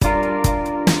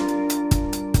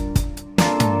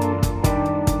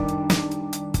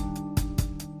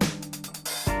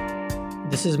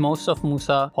This is Most of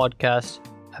Musa podcast,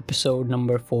 episode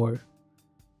number 4.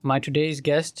 My today's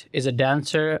guest is a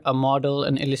dancer, a model,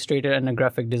 an illustrator, and a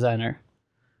graphic designer.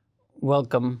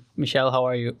 Welcome, Michelle. How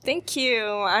are you? Thank you.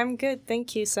 I'm good.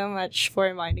 Thank you so much for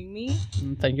inviting me.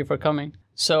 Thank you for coming.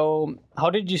 So, how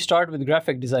did you start with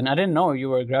graphic design? I didn't know you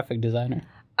were a graphic designer.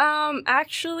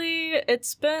 Actually,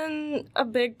 it's been a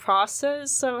big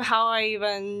process of how I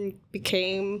even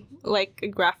became like a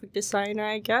graphic designer,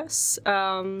 I guess.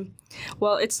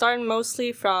 Well, it started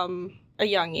mostly from a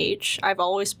young age. I've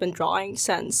always been drawing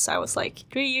since I was like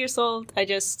 3 years old. I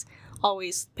just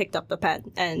always picked up the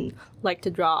pen and liked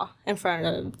to draw in front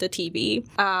of the TV.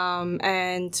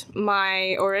 And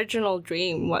my original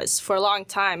dream was, for a long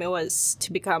time, it was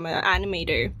to become an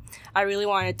animator. I really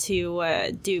wanted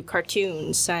to do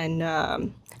cartoons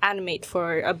and animate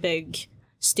for a big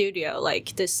studio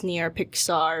like Disney or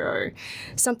Pixar or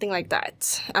something like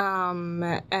that.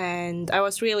 And I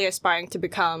was really aspiring to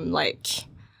become like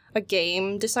a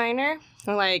game designer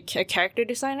or like a character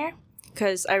designer,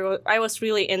 because I was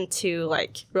really into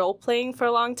like role playing for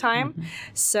a long time. Mm-hmm.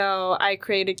 So I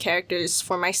created characters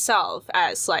for myself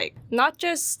as like not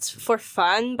just for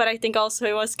fun, but I think also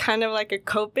it was kind of like a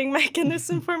coping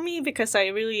mechanism for me, because I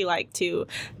really like to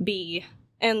be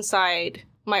inside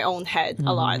my own head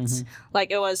a lot. Mm-hmm.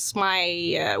 Like it was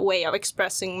my way of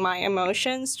expressing my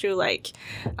emotions through like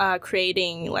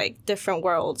creating like different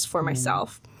worlds for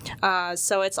myself.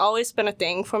 So it's always been a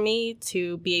thing for me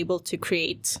to be able to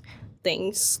create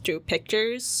things through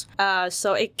pictures.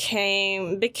 So it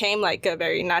became like a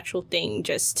very natural thing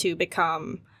just to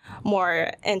become more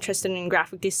interested in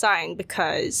graphic design,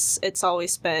 because it's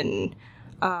always been,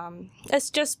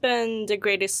 it's just been the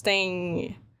greatest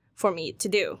thing for me to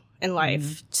do in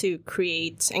life, to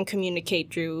create and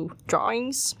communicate through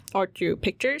drawings or through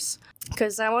pictures.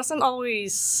 Because I wasn't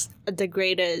always the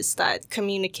greatest at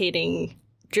communicating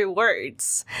through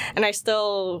words, and I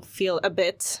still feel a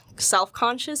bit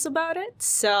self-conscious about it.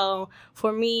 So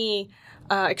for me,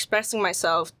 expressing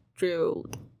myself through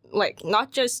like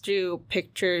not just through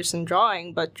pictures and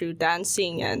drawing, but through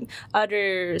dancing and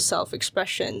other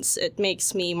self-expressions, it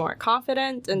makes me more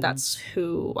confident, and that's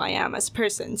who I am as a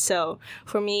person. So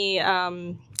for me,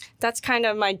 that's kind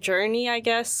of my journey, I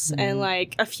guess, and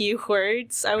like a few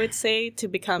words, I would say, to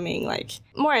becoming like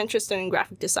more interested in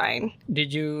graphic design.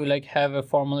 Did you like have a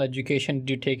formal education? Did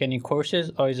you take any courses,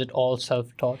 or is it all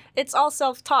self-taught? It's all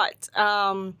self-taught.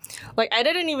 Like I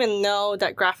didn't even know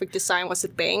that graphic design was a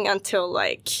thing until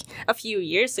like a few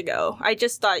years ago. I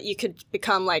just thought you could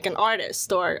become like an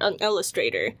artist or an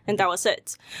illustrator, and that was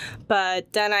it.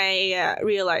 But then I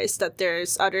realized that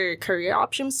there's other career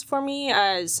options for me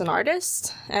as an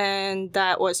artist, and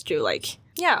that was through like,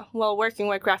 working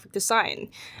with graphic design.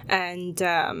 And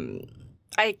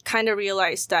I kind of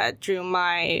realized that through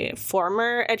my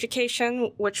former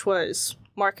education, which was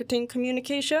marketing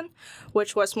communication,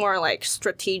 which was more like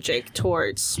strategic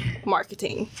towards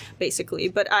marketing, basically.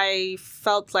 But I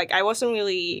felt like I wasn't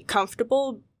really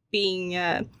comfortable being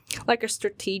like a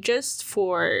strategist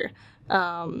for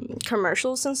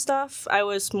commercials and stuff. I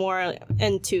was more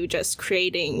into just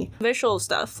creating visual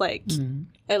stuff like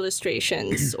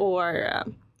illustrations or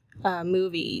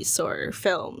movies or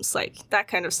films, like that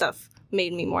kind of stuff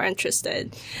made me more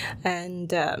interested.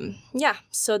 And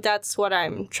so that's what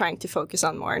I'm trying to focus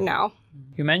on more now.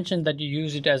 You mentioned that you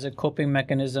use it as a coping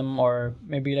mechanism or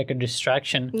maybe like a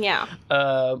distraction. Yeah.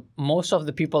 Most of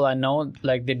the people I know,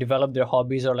 like they develop their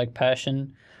hobbies or like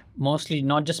passion, mostly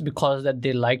not just because that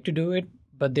they like to do it,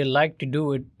 but they like to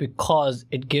do it because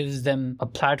it gives them a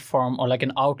platform or like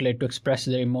an outlet to express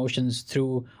their emotions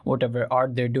through whatever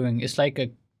art they're doing. It's like a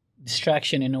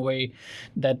distraction in a way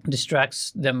that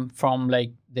distracts them from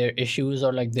like their issues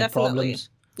or like their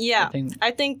problems. Yeah,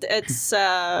 I think it's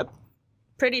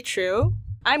pretty true.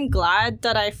 I'm glad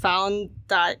that I found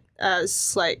that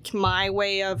as like my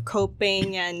way of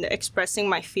coping and expressing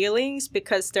my feelings,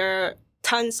 because there are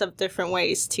tons of different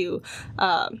ways to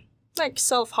like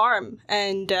self-harm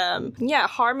and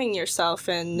harming yourself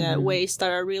in ways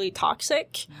that are really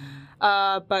toxic.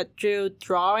 But through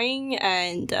drawing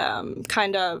and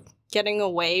kind of getting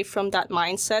away from that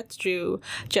mindset through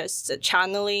just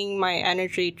channeling my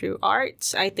energy through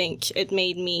art, I think it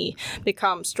made me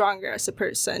become stronger as a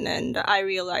person. And I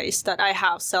realized that I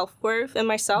have self-worth in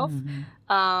myself.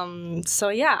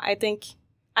 I think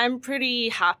I'm pretty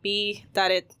happy that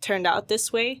it turned out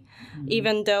this way,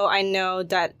 even though I know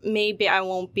that maybe I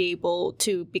won't be able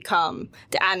to become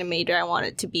the animator I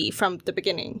wanted to be from the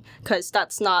beginning, because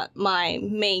that's not my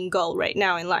main goal right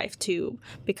now in life, to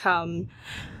become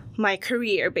my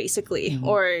career, basically,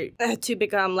 or to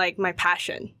become like my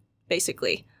passion,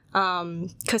 basically.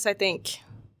 Because I think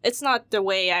it's not the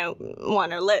way I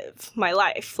want to live my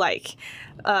life, like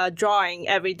drawing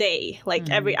every day, like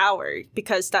every hour,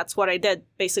 because that's what I did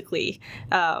basically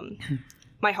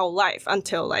my whole life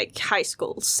until like high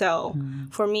school. So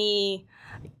for me,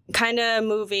 kind of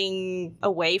moving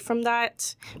away from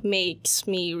that makes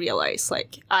me realize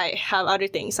like I have other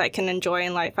things I can enjoy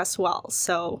in life as well.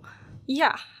 So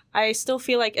yeah, I still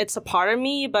feel like it's a part of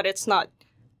me, but it's not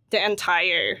the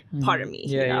entire part of me.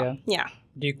 Yeah, you know? Yeah.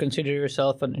 Do you consider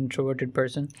yourself an introverted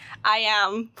person? I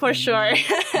am, for sure.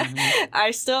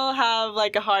 I still have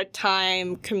like a hard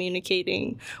time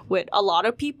communicating with a lot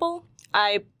of people.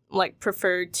 I like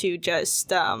prefer to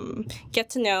just get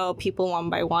to know people one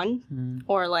by one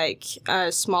or like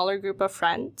a smaller group of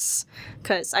friends,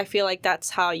 because I feel like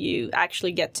that's how you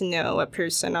actually get to know a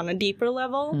person on a deeper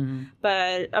level.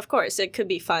 But of course, it could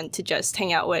be fun to just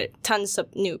hang out with tons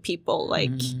of new people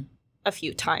like a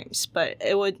few times, but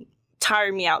it would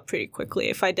tire me out pretty quickly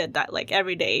if I did that like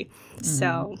every day.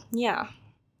 So yeah,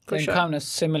 for I'm sure. kind of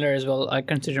similar as well. I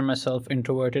consider myself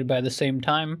introverted, but at the same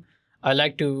time, I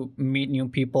like to meet new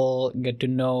people, get to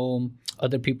know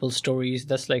other people's stories.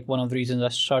 That's like one of the reasons I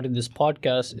started this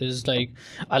podcast, is like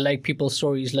I like people's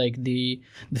stories, like the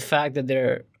fact that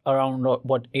there are around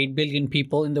 8 billion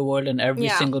people in the world, and every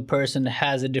single person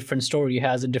has a different story,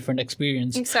 has a different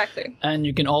experience. Exactly. And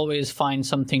you can always find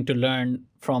something to learn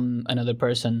from another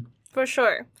person. For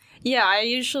sure. Yeah, I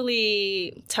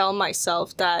usually tell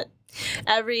myself that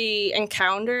every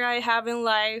encounter I have in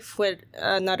life with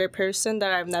another person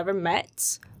that I've never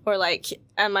met, or like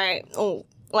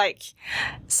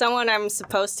someone I'm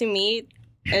supposed to meet,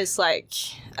 is like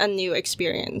a new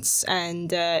experience,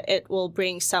 and it will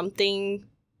bring something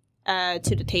to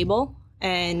the table,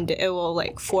 and it will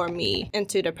like form me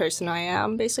into the person I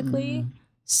am, basically.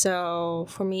 So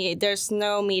for me, there's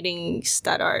no meetings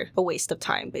that are a waste of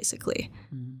time, basically.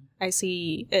 I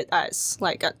see it as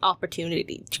like an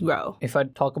opportunity to grow. If I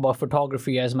talk about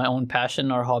photography as my own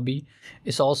passion or hobby,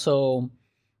 it's also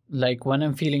like when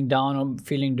I'm feeling down or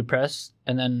feeling depressed,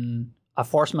 and then I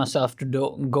force myself to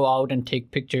go out and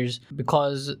take pictures,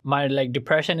 because my like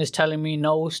depression is telling me,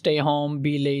 no, stay home,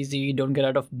 be lazy, don't get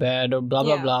out of bed, or blah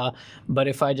blah blah. But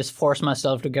if I just force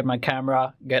myself to get my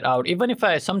camera, get out, even if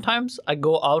sometimes I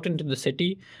go out into the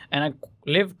city, and I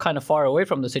live kind of far away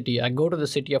from the city, I go to the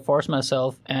city, I force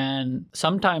myself, and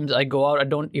sometimes I go out, I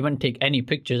don't even take any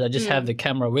pictures, I just have the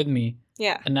camera with me.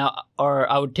 Yeah. And now, or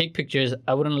I would take pictures,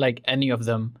 I wouldn't like any of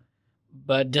them,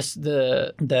 but just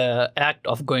the act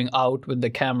of going out with the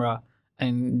camera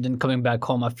and then coming back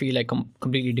home, I feel like a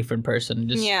completely different person.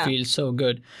 Just feels so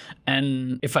good.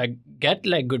 And if I get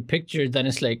like good pictures, then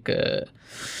it's like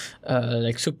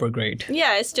super great.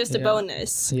 Yeah, it's just a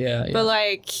bonus. Yeah. But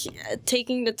like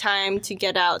taking the time to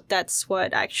get out, that's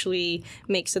what actually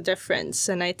makes a difference.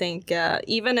 And I think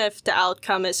even if the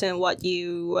outcome isn't what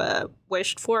you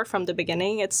wished for from the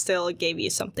beginning, it still gave you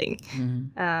something.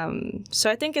 So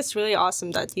I think it's really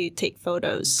awesome that you take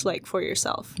photos like for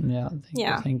yourself.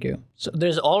 Thank you. So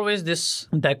there's always this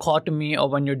dichotomy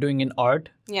of when you're doing an art.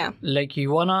 Yeah. Like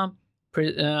you wanna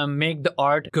make the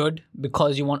art good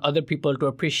because you want other people to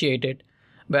appreciate it,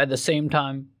 but at the same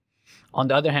time, on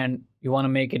the other hand, you want to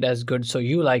make it as good so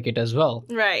you like it as well.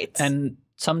 Right. And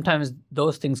sometimes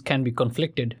those things can be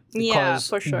conflicted, because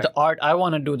for sure. the art I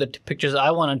want to do, the pictures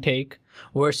I want to take,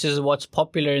 versus what's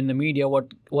popular in the media,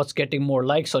 what's getting more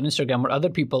likes on Instagram, what other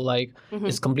people like,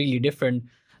 is completely different.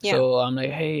 So I'm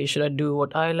like, hey, should I do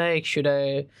what I like? Should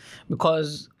I?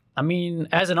 Because I mean,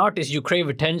 as an artist, you crave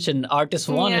attention. Artists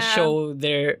want to show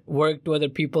their work to other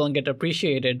people and get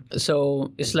appreciated.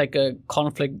 So it's like a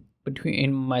conflict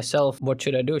between myself. What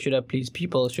should I do? Should I please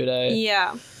people? Should I?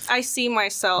 Yeah, I see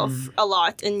myself a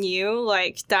lot in you.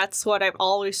 Like, that's what I've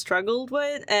always struggled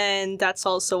with. And that's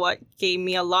also what gave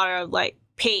me a lot of like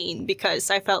pain, because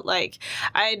I felt like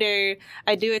either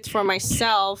I do it for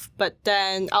myself, but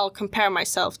then I'll compare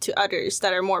myself to others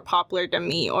that are more popular than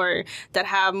me or that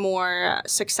have more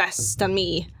success than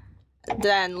me,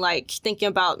 than like thinking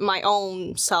about my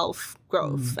own self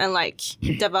growth and like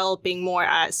developing more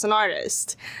as an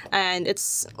artist. And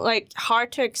it's like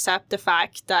hard to accept the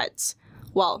fact that,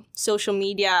 well, social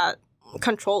media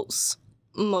controls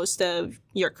most of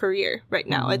your career right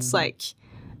now. It's like,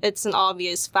 it's an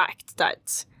obvious fact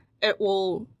that it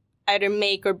will either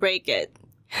make or break it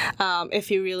if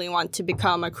you really want to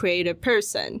become a creative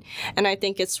person. And I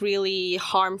think it's really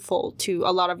harmful to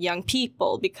a lot of young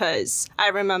people, because I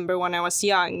remember when I was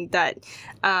young that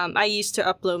I used to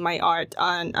upload my art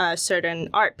on a certain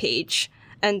art page.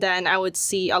 And then I would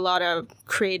see a lot of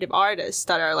creative artists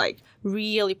that are like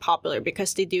really popular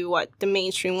because they do what the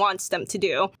mainstream wants them to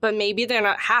do. But maybe they're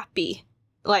not happy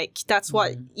Like, that's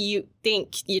what you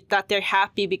think, that they're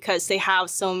happy because they have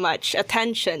so much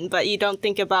attention, but you don't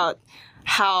think about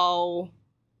how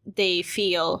they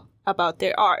feel about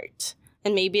their art.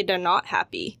 And maybe they're not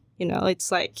happy. You know,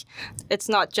 it's like, it's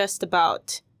not just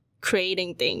about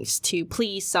creating things to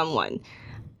please someone.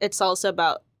 It's also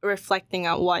about reflecting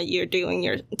on what you're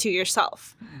doing to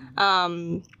yourself.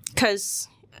 Because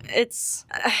it's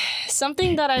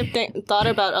something that I've thought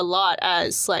about a lot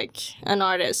as like an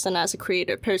artist and as a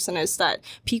creative person, is that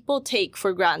people take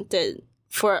for granted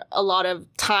for a lot of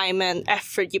time and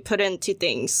effort you put into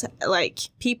things. Like,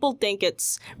 people think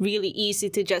it's really easy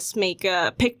to just make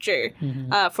a picture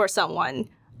for someone,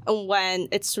 when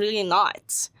it's really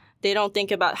not. They don't think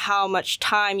about how much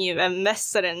time you've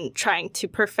invested in trying to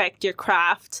perfect your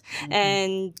craft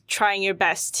and trying your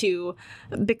best to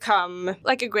become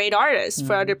like a great artist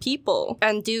for other people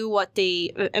and do what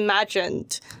they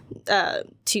imagined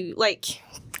to, like,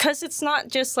 because it's not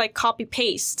just like copy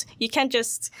paste. You can't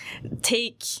just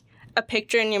take a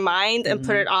picture in your mind and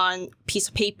put it on a piece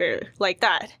of paper like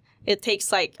that. It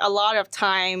takes like a lot of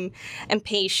time and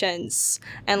patience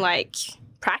and like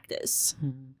practice.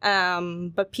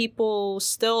 But people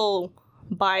still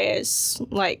bias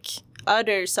like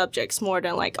other subjects more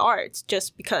than like art,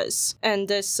 just because. And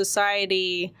this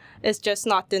society is just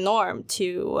not the norm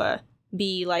to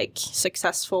be like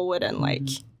successful within like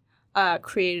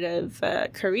creative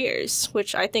careers,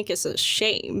 which I think is a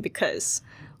shame, because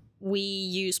we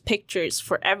use pictures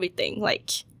for everything. Like,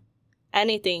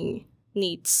 anything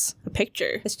needs a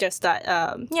picture. It's just that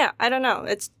I don't know,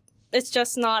 it's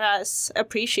just not as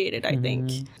appreciated, I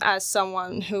think, as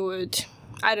someone who would,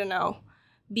 I don't know,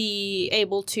 be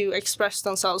able to express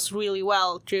themselves really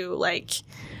well through like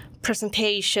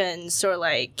presentations, or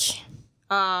like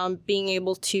being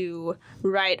able to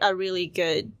write a really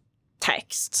good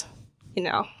text, you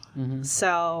know.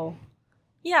 So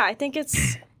yeah, I think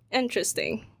it's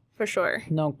interesting for sure.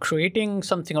 Now, creating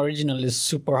something original is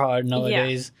super hard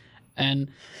nowadays. And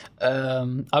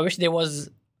I wish there was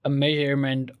a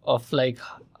measurement of like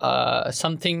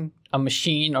something, a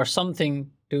machine or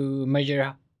something to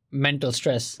measure mental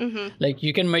stress. Like,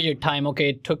 you can measure time. Okay,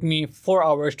 it took me 4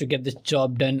 hours to get this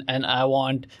job done and I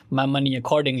want my money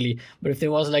accordingly. But if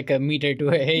there was like a meter to,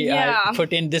 hey, I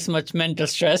put in this much mental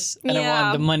stress and I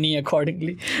want the money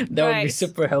accordingly, that would be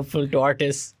super helpful to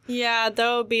artists. Yeah,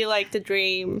 that would be like the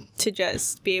dream, to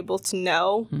just be able to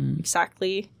know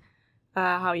exactly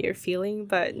how you're feeling.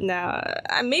 But now,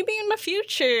 maybe in the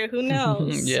future, who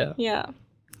knows? Yeah.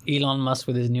 Elon Musk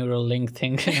with his neural link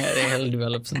thing, he'll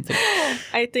develop something.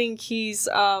 I think he's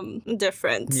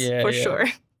different, for sure.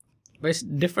 But it's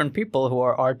different people who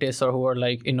are artists or who are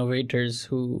like innovators,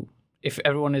 who, if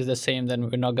everyone is the same, then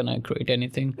we're not gonna create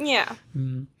anything. Yeah,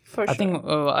 for sure.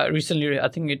 I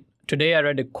think today I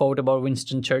read a quote about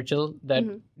Winston Churchill that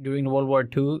during World War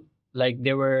II, like,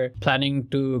 they were planning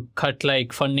to cut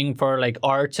like funding for like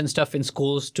arts and stuff in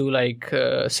schools to like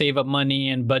save up money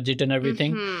and budget and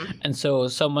everything. And so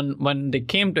someone, when they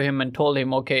came to him and told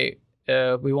him, okay,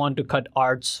 we want to cut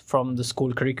arts from the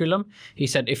school curriculum, he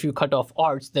said, if you cut off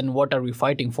arts, then what are we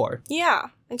fighting for? Yeah,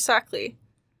 exactly.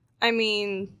 I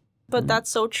mean, but that's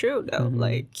so true though.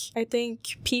 Like, I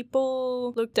think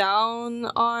people look down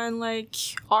on like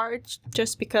art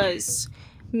just because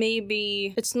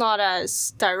maybe it's not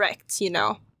as direct, you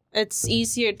know. It's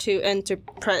easier to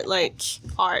interpret like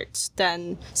art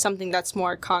than something that's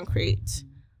more concrete,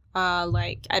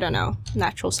 like, I don't know,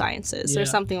 natural sciences or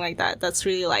something like that. That's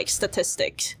really like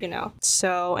statistics, you know.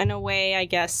 So in a way, I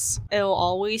guess it'll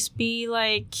always be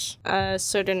like a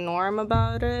certain norm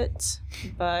about it,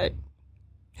 but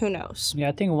who knows? Yeah,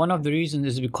 I think one of the reasons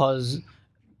is because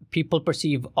people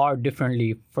perceive art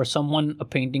differently. For someone, a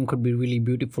painting could be really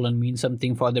beautiful and mean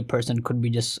something. For other person, could be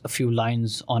just a few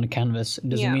lines on a canvas. It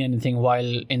doesn't mean anything.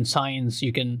 While in science,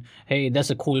 you can, hey, that's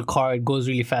a cool car. It goes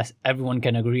really fast. Everyone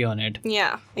can agree on it.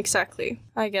 Yeah, exactly.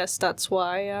 I guess that's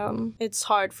why it's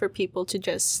hard for people to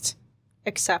just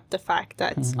accept the fact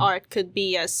that art could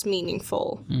be as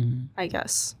meaningful, I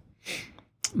guess.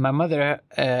 My mother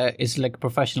is like a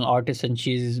professional artist, and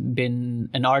she's been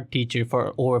an art teacher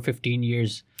for over 15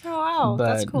 years. Oh, wow. But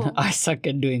that's cool. I suck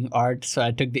at doing art, so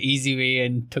I took the easy way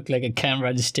and took like a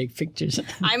camera, just take pictures.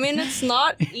 I mean, it's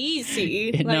not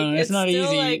easy. Like, No, it's not still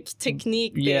easy. like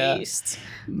technique based.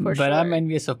 For But sure. I'm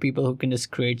envious of people who can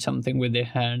just create something with their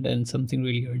hand and something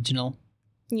really original.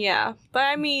 Yeah, but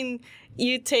I mean,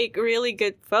 you take really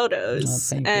good photos,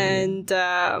 thank you.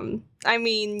 and I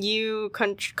mean, you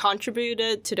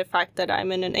contributed to the fact that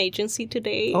I'm in an agency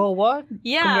today. Oh, what?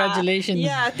 Yeah. Congratulations.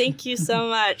 Yeah, thank you so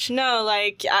much. No,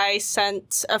 like, I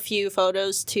sent a few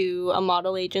photos to a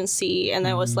model agency, and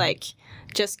I was like,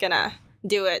 just gonna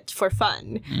do it for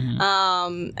fun.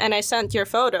 Mm-hmm. And I sent your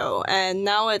photo, and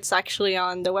now it's actually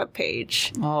on the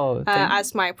webpage Oh,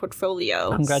 as my portfolio.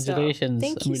 congratulations! So,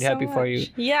 thank I'm you really so happy for you.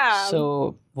 much. Yeah.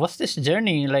 So, what's this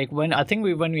journey like? When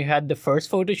we had the first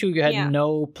photo shoot, you had Yeah.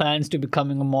 no plans to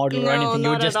becoming a model or No, anything. You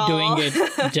were not at just doing all.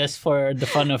 it just for the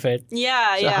fun of it.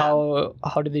 Yeah, So yeah.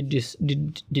 how did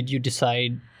did you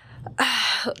decide?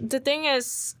 The thing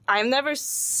is, I've never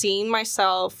seen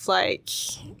myself like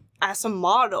as a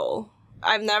model.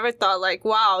 I've never thought like,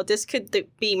 wow, this could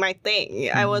be my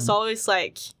thing. I was always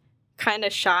like kind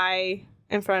of shy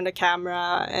in front of the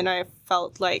camera, and I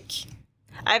felt like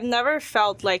I've never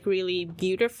felt like really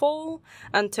beautiful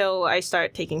until I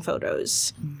started taking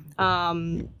photos.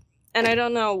 And I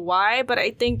don't know why, but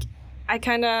I think I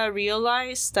kind of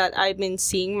realized that I've been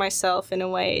seeing myself in a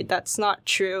way that's not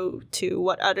true to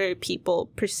what other people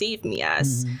perceive me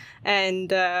as.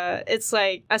 And it's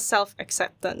like a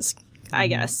self-acceptance, I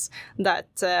guess, that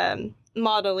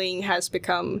modeling has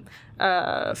become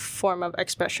a form of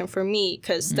expression for me,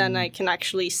 because then I can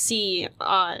actually see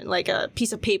on like a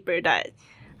piece of paper that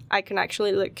I can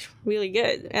actually look really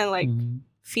good and like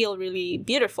feel really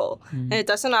beautiful. And it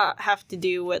doesn't have to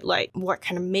do with like what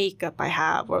kind of makeup I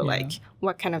have or like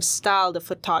what kind of style the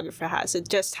photographer has. It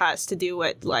just has to do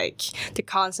with like the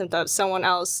concept of someone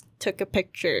else took a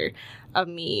picture of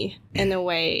me in a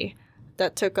way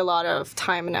that took a lot of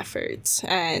time and effort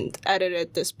and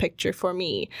edited this picture for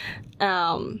me,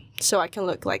 so I can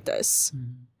look like this.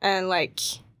 And like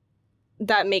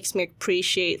that makes me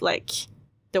appreciate like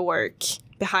the work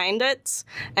behind it,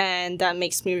 and that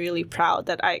makes me really proud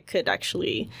that I could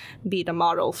actually be the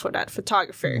model for that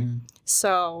photographer.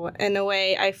 So in a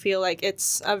way, I feel like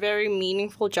it's a very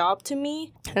meaningful job to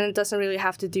me, and it doesn't really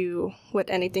have to do with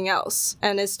anything else.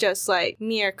 And it's just like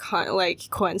mere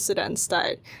coincidence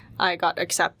that I got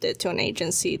accepted to an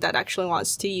agency that actually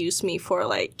wants to use me for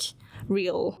like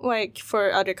real, like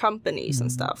for other companies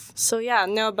and stuff. So yeah,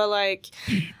 no, but like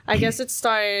I guess it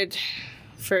started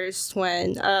first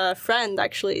when a friend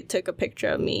actually took a picture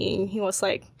of me. He was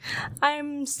like,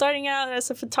 I'm starting out as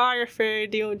a photographer.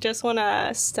 Do you just want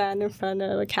to stand in front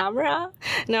of a camera?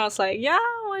 And I was like, yeah,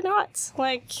 why not?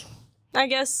 Like, I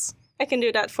guess I can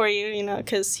do that for you, you know,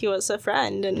 because he was a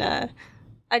friend, and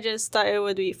I just thought it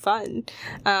would be fun.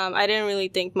 I didn't really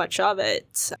think much of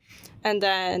it. And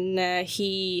then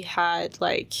he had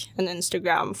like an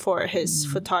Instagram for his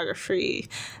photography,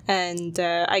 and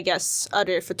I guess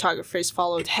other photographers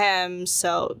followed him,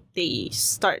 so they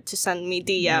start to send me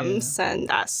DMs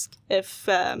and ask if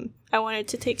I wanted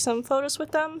to take some photos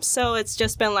with them. So it's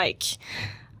just been like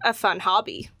a fun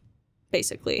hobby,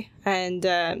 basically.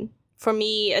 And for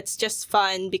me, it's just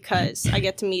fun because I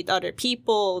get to meet other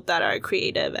people that are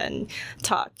creative and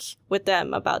talk with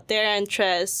them about their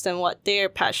interests and what they're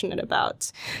passionate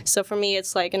about. So for me,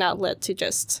 it's like an outlet to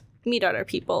just meet other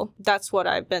people. That's what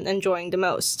I've been enjoying the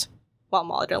most while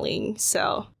modeling.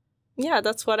 So yeah,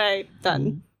 that's what I've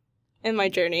done in my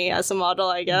journey as a model,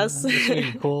 I guess. That's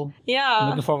really cool. I'm Yeah.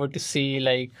 looking forward to see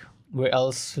like where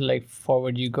else like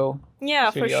forward you go. Yeah,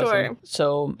 It's for really sure. awesome.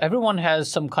 So everyone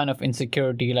has some kind of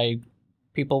insecurity, like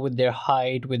people with their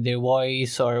height, with their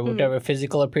voice, or whatever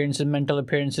physical appearances, mental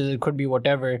appearances. It could be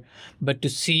whatever. But to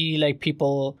see like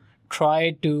people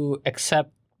try to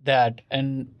accept that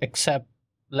and accept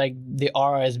like they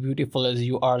are as beautiful as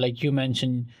you are. Like you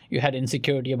mentioned, you had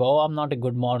insecurity about, oh, I'm not a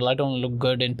good model. I don't look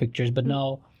good in pictures. But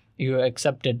now you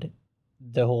accepted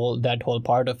that whole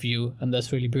part of you, and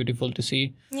that's really beautiful to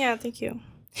see. Yeah, thank you.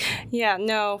 Yeah,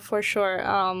 no, for sure.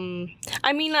 I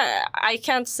mean, I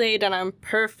can't say that I'm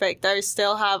perfect. I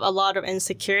still have a lot of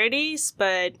insecurities,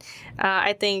 but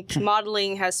I think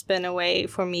modeling has been a way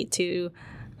for me to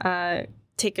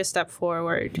take a step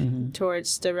forward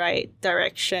towards the right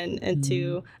direction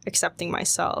into accepting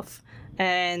myself.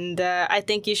 And I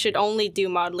think you should only do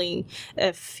modeling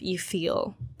if you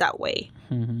feel that way.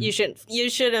 You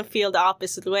shouldn't feel the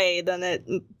opposite way. Then it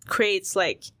creates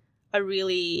like a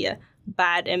really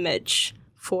bad image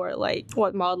for like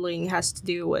what modeling has to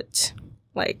do with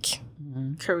like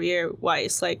career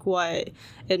wise, like what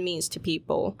it means to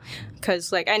people.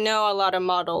 Because like I know a lot of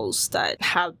models that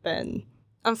have been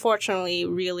unfortunately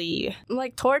really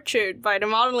like tortured by the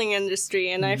modeling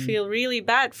industry, and I feel really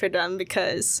bad for them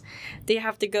because they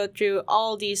have to go through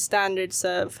all these standards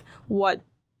of what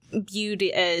beauty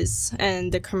is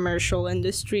and the commercial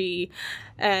industry,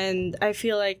 and I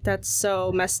feel like that's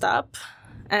so messed up.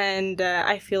 And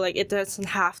I feel like it doesn't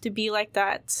have to be like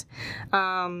that.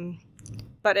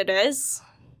 But it is.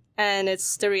 And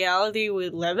it's the reality we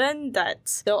live in,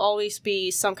 that there'll always be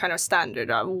some kind of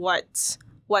standard of what's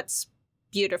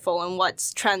beautiful and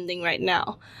what's trending right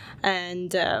now.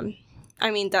 And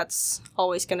I mean, that's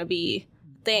always going to be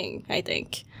a thing, I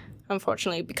think,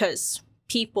 unfortunately, because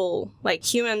people, like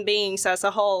human beings as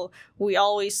a whole, we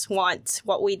always want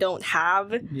what we don't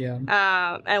have.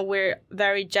 And we're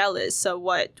very jealous of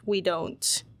what we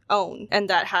don't own. And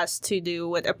that has to do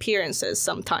with appearances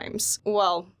sometimes.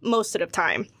 Well, most of the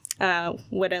time,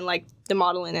 within like the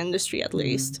modeling industry at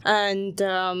least. And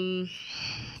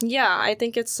yeah, I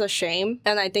think it's a shame.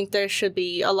 And I think there should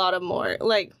be a lot of more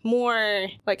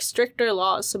stricter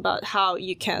laws about how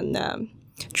you can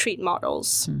treat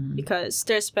models, because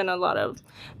there's been a lot of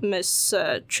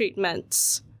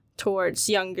mistreatments towards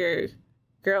younger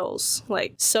girls,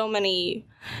 like so many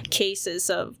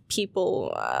cases of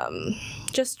people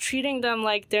just treating them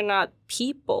like they're not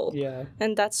people.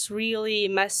 And that's really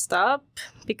messed up,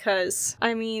 because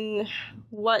I mean,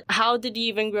 how did you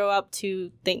even grow up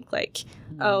to think like,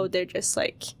 oh, they're just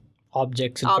like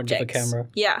objects in front of a camera?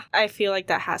 Yeah, I feel like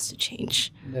that has to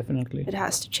change. Definitely, it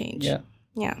has to change. Yeah.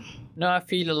 No, I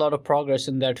feel a lot of progress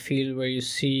in that field where you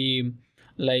see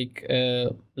like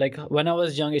when I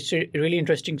was young, it's really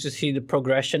interesting to see the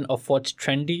progression of what's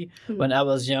trendy. When I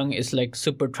was young, it's like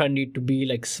super trendy to be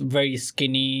like very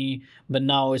skinny, but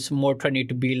now it's more trendy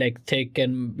to be like thick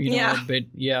and a bit.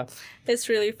 It's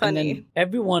really funny. And then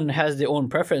everyone has their own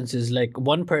preferences. Like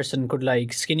one person could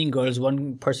like skinny girls,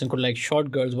 one person could like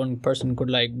short girls, one person could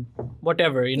like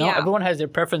whatever, everyone has their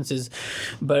preferences.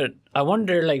 But I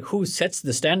wonder like who sets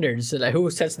the standards? Like who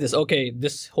sets this? Okay,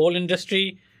 this whole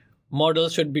industry,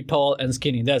 models should be tall and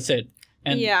skinny. That's it.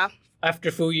 And after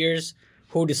a few years,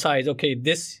 who decides, okay,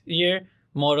 this year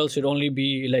models should only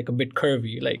be like a bit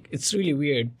curvy? Like, it's really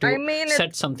weird to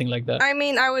set something like that. I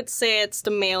mean, I would say it's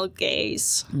the male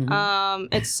gaze.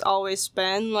 It's always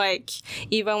been like,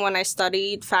 even when I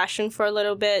studied fashion for a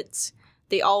little bit,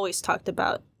 they always talked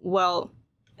about, well,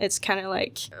 it's kind of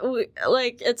like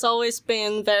it's always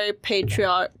been very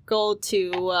patriarchal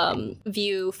to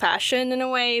view fashion in a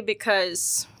way,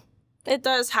 because it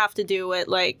does have to do with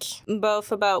like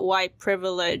both about white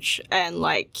privilege and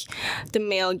like the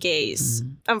male gaze,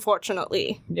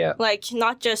 unfortunately. Like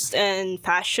not just in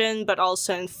fashion, but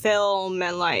also in film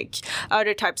and like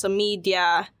other types of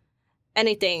media,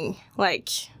 anything like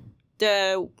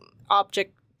the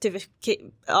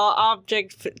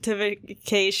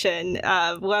objectification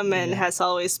of women has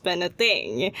always been a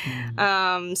thing.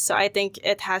 So I think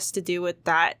it has to do with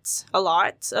that, a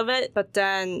lot of it. But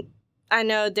then I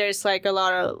know there's like a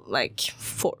lot of like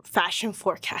fashion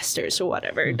forecasters or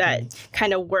whatever that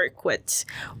kind of work with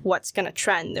what's gonna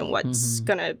trend and what's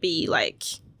gonna be like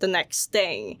the next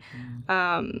thing.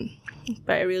 But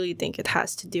I really think it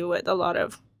has to do with a lot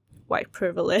of white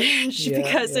privilege,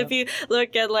 because if you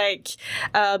look at like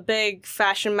big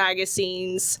fashion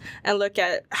magazines and look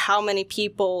at how many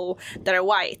people that are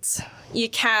white, you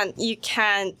can't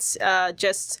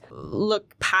just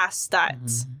look past that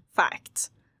fact.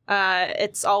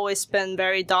 It's always been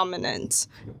very dominant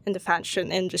in the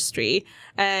fashion industry.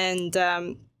 And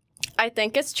I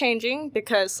think it's changing,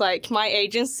 because like my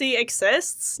agency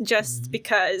exists just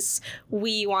because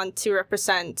we want to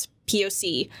represent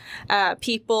POC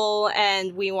people,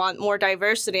 and we want more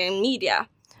diversity in media.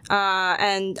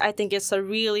 And I think it's a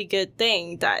really good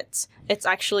thing that it's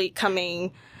actually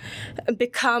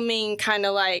becoming kind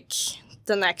of like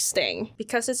the next thing,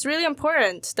 because it's really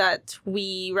important that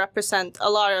we represent a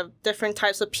lot of different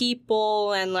types of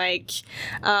people, and like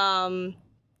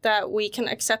that we can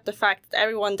accept the fact that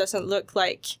everyone doesn't look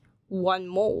like one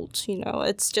mold.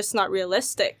 It's just not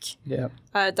realistic.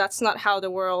 That's not how the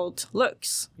world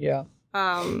looks. So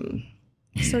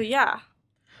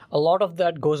a lot of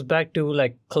that goes back to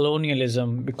like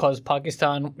colonialism, because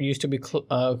Pakistan used to be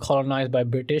colonized by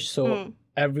British, so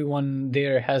everyone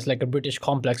there has like a British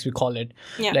complex, we call it.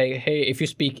 Like, hey, if you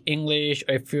speak English,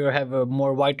 or if you have a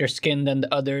more whiter skin than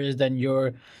the others, then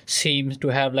you're seems to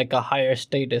have like a higher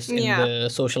status in the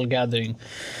social gathering.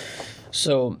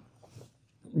 So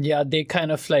they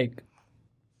kind of like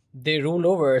they rule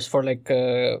over us for like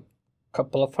a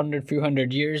few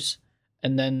hundred years.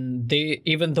 And then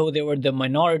even though they were the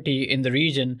minority in the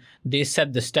region, they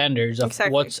set the standards of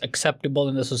what's acceptable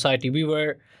in the society. We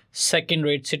were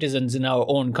second-rate citizens in our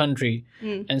own country.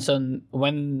 And so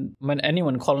when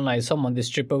anyone colonizes someone, they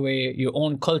strip away your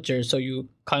own culture, so you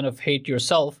kind of hate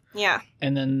yourself.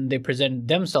 And then they present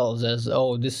themselves as,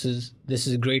 oh, this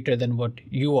is greater than what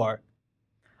you are.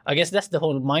 I guess that's the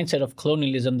whole mindset of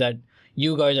colonialism, that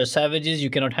you guys are savages, you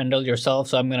cannot handle yourself,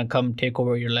 so I'm going to come take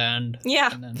over your land.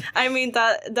 I mean,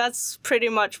 that's pretty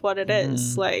much what it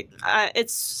is. Like,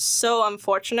 it's so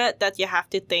unfortunate that you have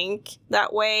to think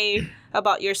that way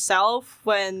about yourself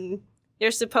when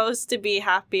you're supposed to be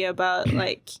happy about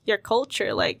like your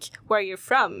culture, like where you're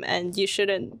from, and you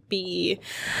shouldn't be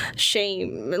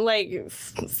feel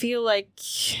like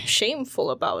shameful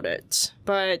about it.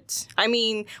 But I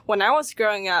mean, when I was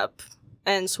growing up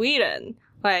in Sweden,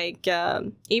 like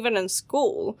even in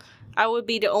school, I would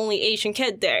be the only Asian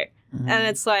kid there. And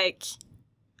it's like,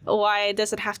 why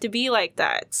does it have to be like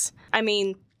that? I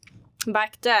mean,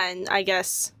 back then, I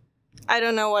guess, I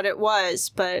don't know what it was,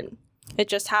 but it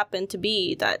just happened to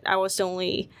be that I was the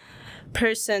only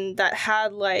person that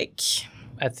had like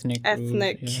ethnic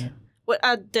yeah. With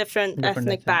a different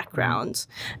ethnic background.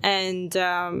 And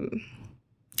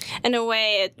in a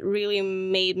way, it really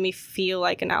made me feel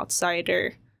like an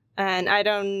outsider. And I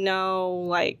don't know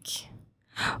like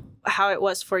how it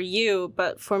was for you,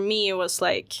 but for me it was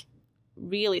like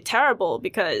really terrible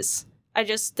because I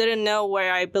just didn't know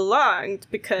where I belonged,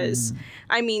 because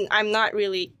I mean, I'm not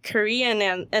really Korean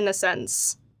in a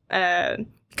sense,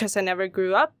 because I never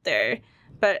grew up there,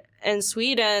 but in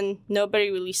Sweden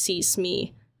nobody really sees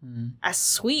me as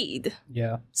Swede.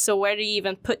 Yeah. So where do you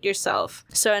even put yourself?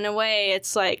 So in a way,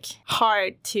 it's like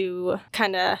hard to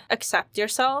kind of accept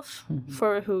yourself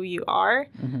for who you are,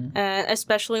 and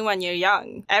especially when you're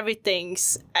young, everything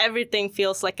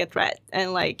feels like a threat,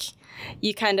 and like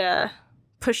you kind of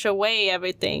push away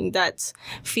everything that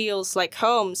feels like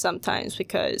home sometimes,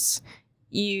 because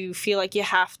you feel like you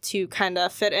have to kind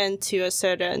of fit into a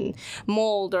certain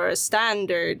mold or a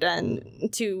standard, and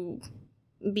to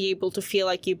be able to feel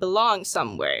like you belong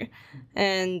somewhere.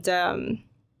 And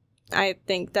I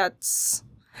think that's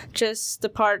just the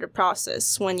part of the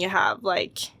process when you have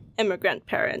like immigrant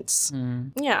parents.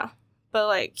 Yeah, but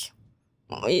like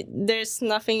there's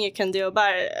nothing you can do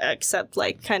about it except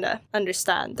like kind of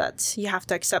understand that you have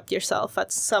to accept yourself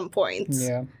at some point.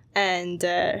 Yeah. And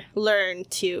learn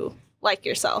to like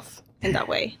yourself in that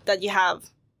way, that you have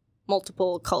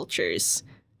multiple cultures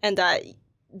and that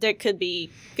there could be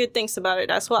good things about it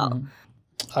as well.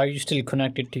 Are you still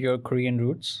connected to your Korean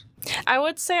roots? I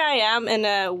would say I am in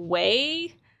a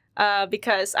way,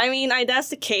 because I mean, I dance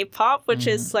to K-pop, which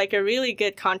is like a really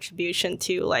good contribution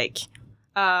to like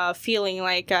feeling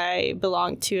like I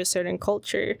belong to a certain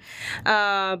culture.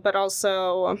 But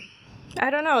also, I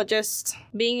don't know, just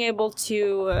being able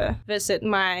to visit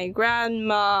my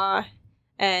grandma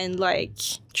and like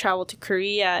travel to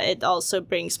Korea, it also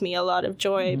brings me a lot of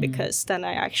joy, because then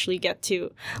I actually get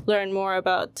to learn more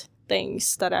about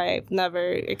things that I've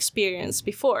never experienced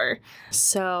before.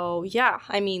 So yeah,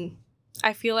 I mean,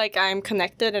 I feel like I'm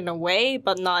connected in a way,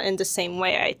 but not in the same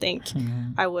way I think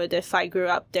I would if I grew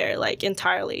up there like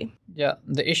entirely. Yeah,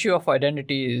 the issue of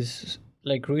identity is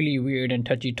like really weird and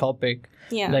touchy topic.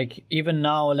 Yeah. Like even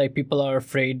now, like people are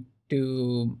afraid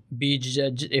to be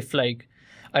judged if like,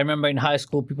 I remember in high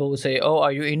school, people would say, "Oh,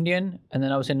 are you Indian?" And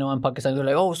then I would say, "No, I'm Pakistani." They're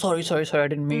like, "Oh, sorry, I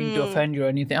didn't mean to offend you or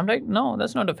anything." I'm like, "No,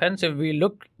 that's not offensive. We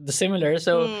look similar,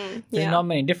 so there's not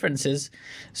many differences."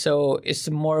 So it's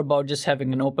more about just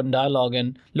having an open dialogue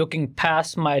and looking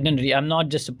past my identity. I'm not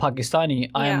just a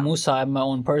Pakistani. I am Musa. I'm my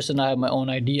own person. I have my own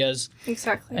ideas.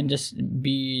 Exactly. And just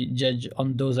be judged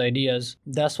on those ideas.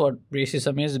 That's what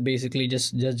racism is, basically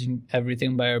just judging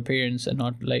everything by our appearance and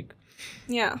not like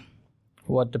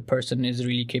what the person is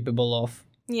really capable of.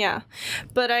 Yeah,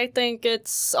 but I think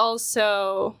it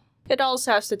also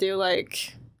has to do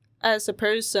like as a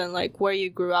person, like where you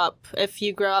grew up. If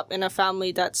you grew up in a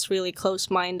family that's really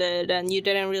close-minded and you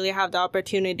didn't really have the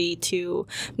opportunity to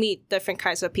meet different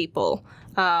kinds of people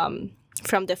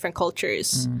from different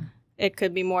cultures, it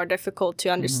could be more difficult to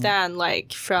understand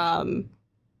like from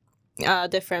a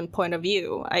different point of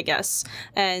view, I guess.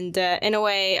 And in a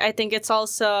way, I think it's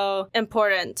also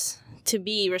important to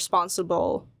be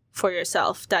responsible for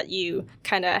yourself, that you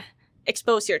kind of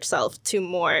expose yourself to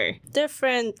more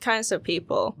different kinds of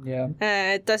people. Yeah.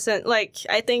 It doesn't like,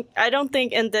 I don't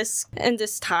think in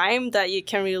this time that you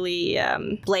can really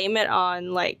blame it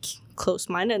on like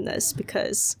close-mindedness,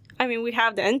 because I mean, we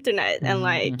have the internet and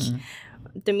like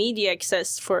the media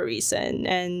exists for a reason,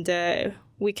 and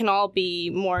we can all be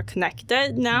more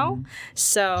connected now.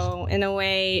 So in a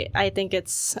way, I think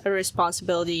it's a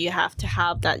responsibility you have to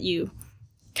have, that you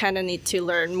kind of need to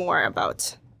learn more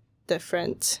about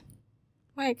different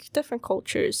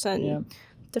cultures and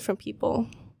different people,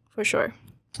 for sure.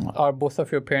 Are both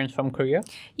of your parents from Korea?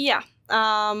 Yeah.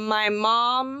 My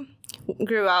mom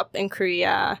grew up in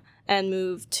Korea and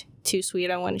moved to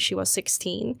Sweden when she was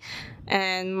 16.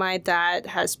 And my dad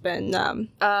has been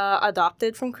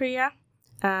adopted from Korea.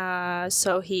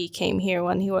 So he came here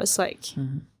when he was like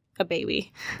a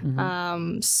baby.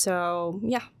 So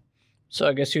yeah. So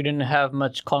I guess you didn't have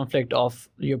much conflict of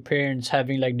your parents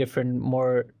having like different,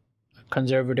 more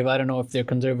conservative. I don't know if they're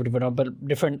conservative or not, but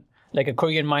different, like a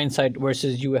Korean mindset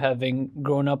versus you having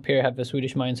grown up here, have a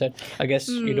Swedish mindset. I guess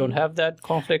you don't have that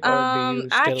conflict, or do you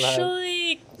still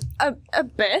Actually, a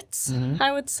bit,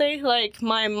 I would say. Like,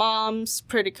 my mom's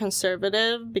pretty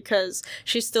conservative because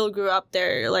she still grew up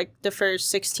there, like, the first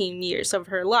 16 years of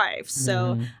her life.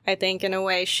 So I think, in a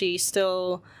way, she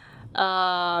still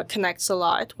connects a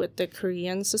lot with the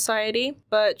Korean society,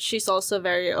 but she's also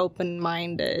very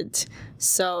open-minded.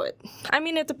 So, I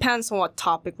mean, it depends on what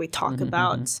topic we talk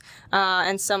about.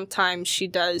 And sometimes she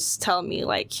does tell me,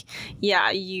 like,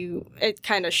 yeah, it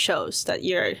kind of shows that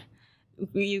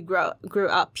you grew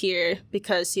up here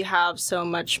because you have so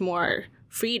much more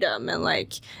freedom, and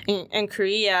like in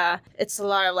Korea it's a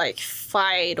lot of like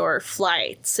fight or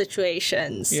flight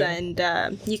situations, and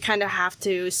you kind of have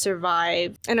to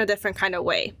survive in a different kind of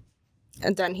way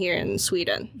than here in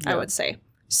Sweden, I would say.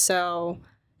 So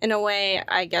in a way,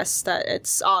 I guess that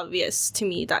it's obvious to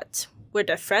me that we're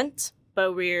different,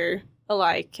 but we're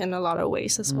alike in a lot of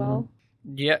ways as well.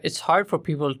 Yeah, it's hard for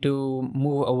people to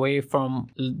move away from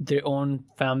their own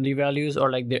family values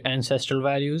or like their ancestral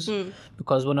values,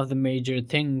 because one of the major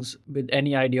things with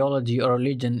any ideology or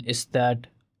religion is that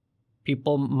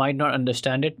people might not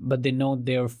understand it, but they know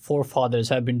their forefathers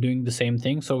have been doing the same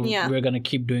thing, so we're going to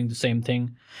keep doing the same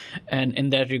thing. And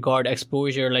in that regard,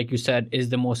 exposure, like you said, is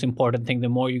the most important thing. The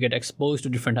more you get exposed to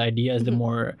different ideas, the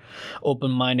more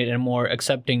open-minded and more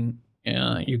accepting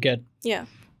you get. Yeah.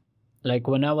 Like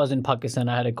when I was in Pakistan,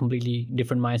 I had a completely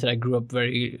different mindset. I grew up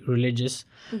very religious,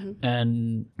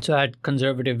 and so I had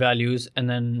conservative values, and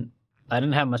then I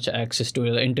didn't have much access to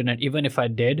the internet. Even if I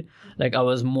did, like I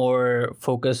was more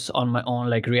focused on my own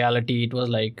like reality. It was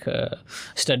like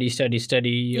study,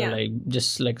 or like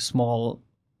just like small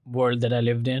world that I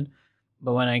lived in.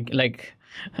 But when I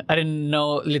didn't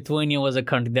know Lithuania was a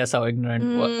country. That's how ignorant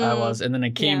I was. And then I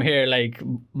came here, like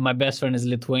my best friend is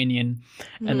Lithuanian,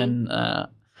 and then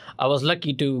I was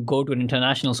lucky to go to an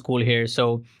international school here,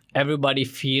 so everybody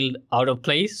feel out of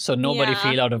place, so nobody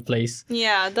feel out of place.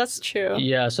 Yeah, that's true.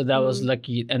 Yeah, so that was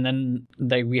lucky. And then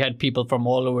like we had people from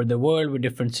all over the world with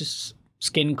different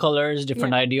skin colors,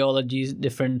 different ideologies,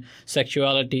 different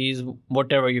sexualities,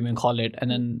 whatever you may call it.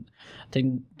 And then I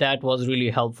think that was really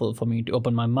helpful for me to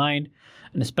open my mind.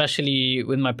 And especially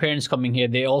with my parents coming here,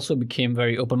 they also became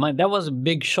very open-minded. That was a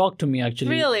big shock to me,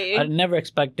 actually. Really? I never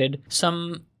expected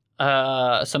some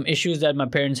issues that my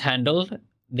parents handled.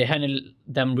 They handled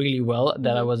them really well,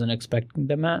 that I wasn't expecting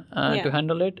them to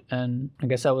handle it. And I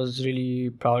guess I was really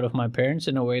proud of my parents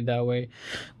in a way,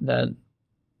 that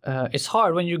it's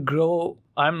hard when you grow.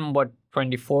 I'm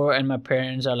 24, and my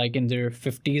parents are like in their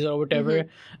 50s or whatever.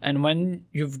 And when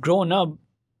you've grown up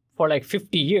for like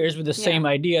 50 years with the same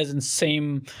ideas and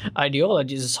same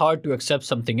ideologies, it's hard to accept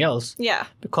something else. Yeah.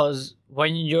 Because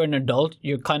when you're an adult,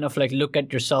 you kind of like look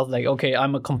at yourself like, okay,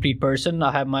 I'm a complete person.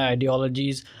 I have my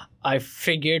ideologies. I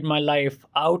figured my life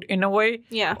out in a way.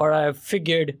 Yeah. Or I've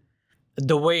figured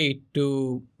the way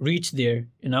to reach there,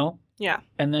 you know? Yeah.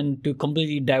 And then to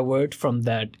completely divert from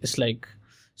that is like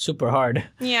super hard.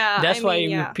 Yeah. That's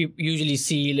why we usually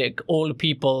see like old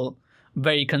people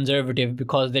very conservative,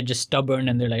 because they're just stubborn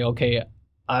and they're like, okay,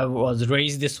 I was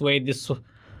raised this way. This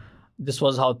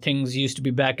was how things used to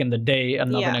be back in the day. I'm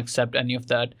not going to accept any of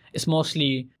that. It's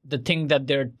mostly the thing that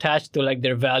they're attached to, like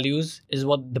their values, is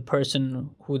what the person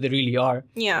who they really are.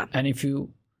 Yeah. And if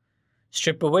you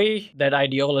strip away that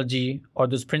ideology or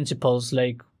those principles,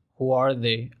 like who are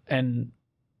they? And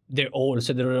they're old,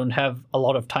 so they don't have a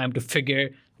lot of time to figure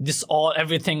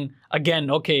everything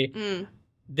again. Okay,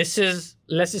 let's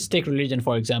just take religion,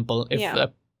 for example.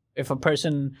 If a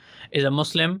person is a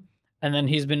Muslim, and then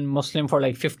he's been Muslim for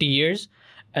like 50 years,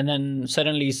 and then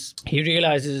suddenly he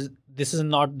realizes this is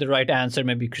not the right answer,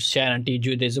 maybe Christianity,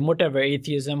 Judaism, whatever,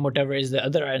 atheism, whatever is the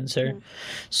other answer.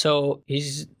 So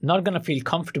he's not going to feel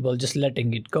comfortable just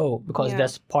letting it go, because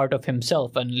that's part of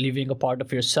himself, and leaving a part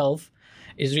of yourself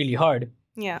is really hard.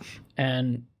 Yeah.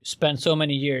 And spend so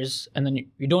many years, and then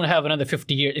you don't have another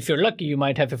 50 years. If you're lucky, you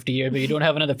might have 50 years, but you don't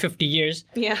have another 50 years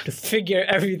to figure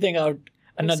everything out,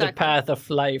 another path of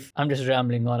life. I'm just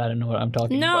rambling on. I don't know what I'm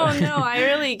talking about. No, I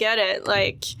really get it.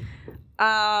 Like,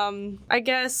 I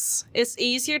guess it's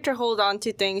easier to hold on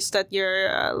to things that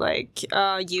you're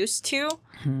used to.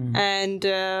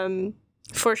 And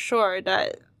for sure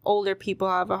that older people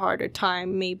have a harder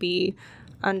time maybe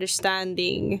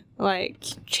understanding like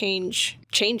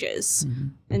changes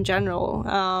in general,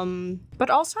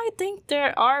 but also I think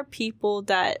there are people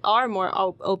that are more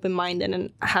open-minded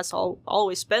and has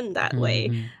always been that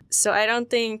way. So I don't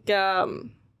think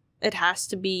it has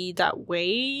to be that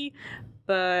way,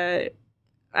 but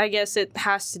I guess it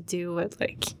has to do with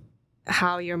like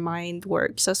how your mind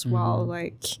works as well.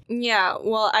 Like, yeah,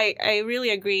 well, I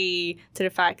really agree to the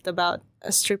fact about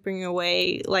stripping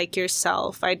away like your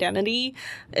self identity.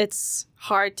 It's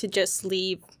hard to just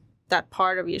leave that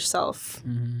part of yourself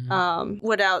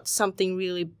without something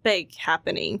really big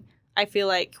happening. I feel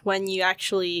like when you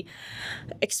actually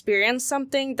experience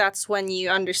something, that's when you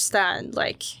understand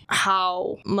like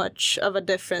how much of a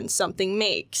difference something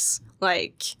makes.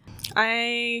 Like,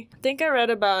 I think I read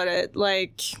about it,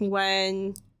 like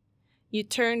when you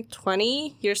turn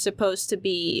 20, you're supposed to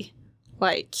be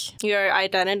like, your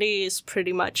identity is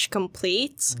pretty much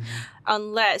complete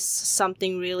unless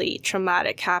something really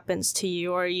traumatic happens to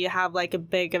you, or you have like a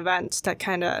big event that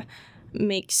kind of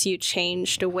makes you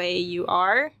change the way you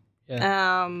are.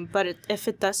 Yeah. But if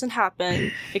it doesn't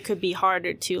happen, it could be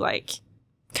harder to like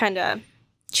kind of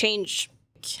change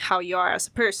how you are as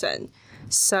a person.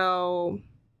 So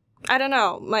I don't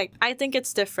know. Like, I think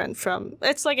it's different from,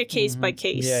 it's like a case by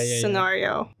case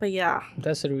scenario. But yeah.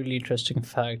 That's a really interesting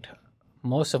fact.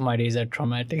 Most of my days are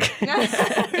traumatic.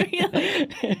 Really?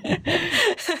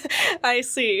 I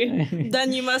see.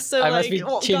 Then you must have must be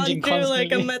gone changing through like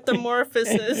a constantly.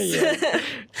 metamorphosis.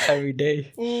 Every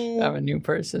day, I'm a new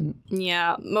person.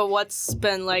 Yeah, but what's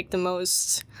been like the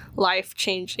most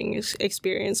life-changing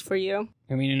experience for you?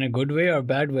 I mean, in a good way or a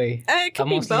bad way? It could I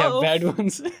be mostly both. have bad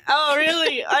ones. Oh,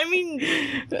 really? I mean,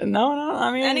 No,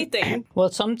 I mean... anything. Well,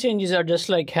 some changes are just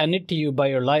like handed to you by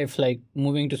your life. Like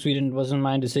moving to Sweden wasn't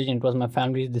my decision, it was my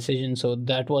family's decision. So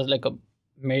that was like a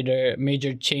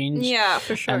major change. Yeah,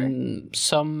 for sure. And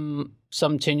some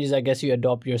changes, I guess, you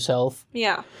adopt yourself.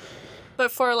 Yeah.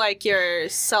 But for like your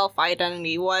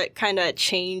self-identity, what kind of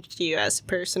changed you as a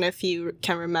person, if you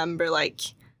can remember like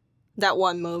that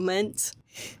one moment?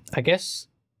 I guess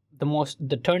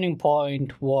the turning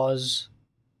point was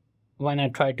when I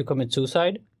tried to commit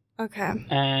suicide. Okay.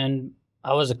 And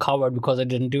I was a coward because I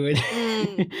didn't do it.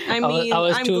 I mean,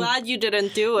 I'm glad you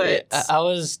didn't do it. I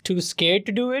was too scared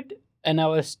to do it, and I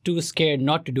was too scared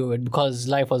not to do it because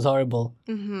life was horrible.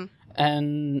 Mm-hmm.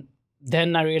 And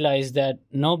then I realized that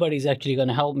nobody's actually going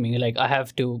to help me. Like,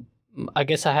 I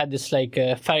guess I had this like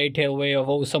fairy tale way of,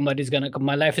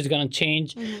 my life is going to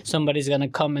change. Somebody's going to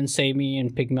come and save me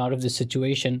and pick me out of this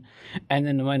situation. And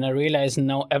then when I realized,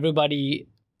 no, everybody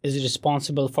is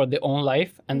responsible for their own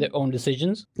life and their own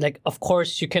decisions. Like, of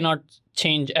course, you cannot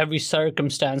change every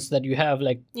circumstance that you have.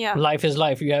 Like, life is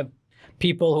life. You have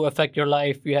people who affect your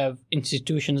life. You have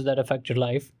institutions that affect your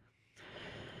life.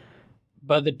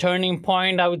 But the turning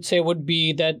point, I would say, would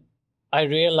be that I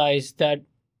realized that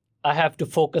I have to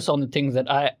focus on the things that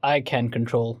I can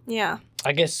control. Yeah.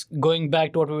 I guess going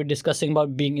back to what we were discussing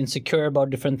about being insecure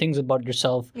about different things about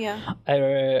yourself. Yeah.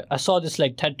 I saw this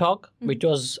like TED Talk, which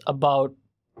was about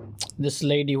this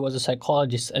lady who was a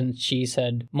psychologist, and she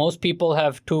said most people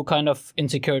have two kind of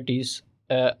insecurities.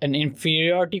 An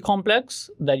inferiority complex,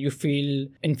 that you feel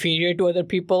inferior to other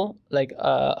people, like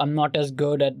I'm not as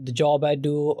good at the job I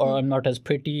do, or I'm not as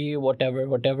pretty,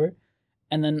 whatever.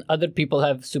 And then other people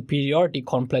have superiority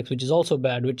complex, which is also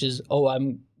bad, which is, oh,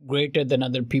 I'm greater than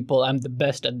other people, I'm the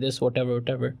best at this, whatever.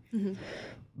 Mm-hmm.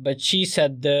 But she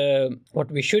said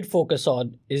what we should focus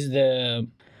on is the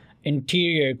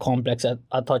interior complex.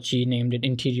 I thought she named it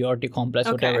interiority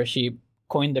complex, whatever she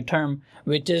coined the term,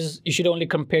 which is you should only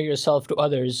compare yourself to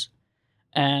others.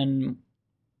 And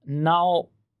now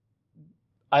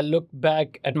I look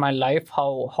back at my life,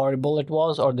 how horrible it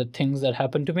was, or the things that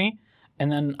happened to me,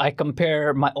 and then I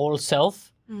compare my old self.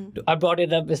 I brought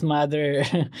it up with my other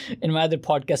in my other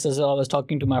podcast as well. I was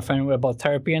talking to my friend about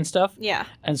therapy and stuff. Yeah.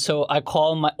 And so I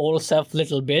call my old self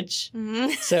little bitch.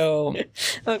 So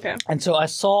okay. And so I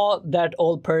saw that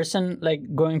old person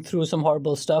like going through some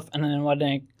horrible stuff, and then when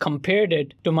I compared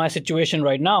it to my situation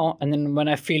right now, and then when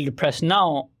I feel depressed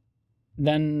now,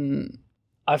 then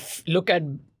look at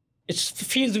it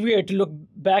feels weird to look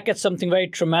back at something very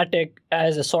traumatic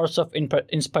as a source of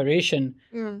inspiration.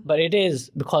 But it is,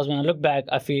 because when I look back,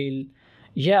 I feel,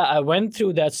 I went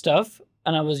through that stuff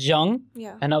and I was young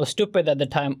and I was stupid at the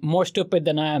time, more stupid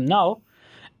than I am now.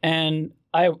 And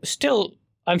I'm still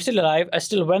alive. I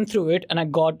still went through it and I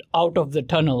got out of the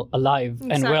tunnel alive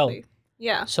and well.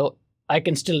 Yeah. So I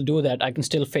can still do that. I can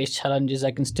still face challenges.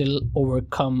 I can still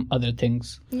overcome other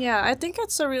things. Yeah, I think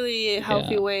it's a really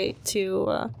healthy way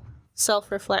to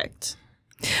self-reflect.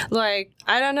 Like,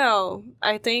 I don't know,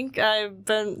 I think I've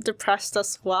been depressed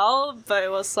as well, but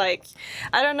it was like,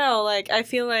 I don't know, like, I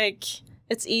feel like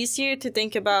it's easier to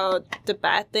think about the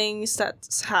bad things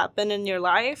that's happened in your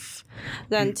life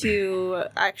than to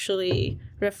actually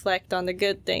reflect on the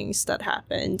good things that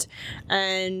happened.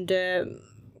 And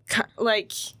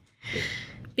like,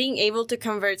 being able to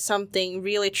convert something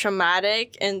really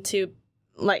traumatic into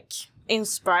like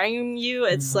inspiring you,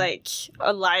 it's like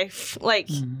a life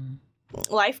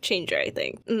changer, I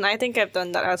think. And I think I've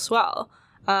done that as well.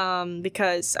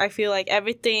 Because I feel like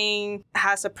everything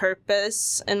has a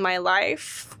purpose in my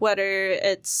life, whether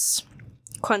it's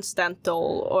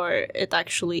coincidental or it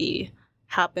actually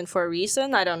happened for a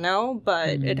reason, I don't know,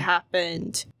 but it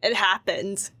happened,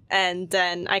 and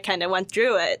then I kind of went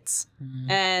through it,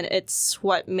 and it's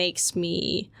what makes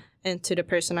me into the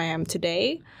person I am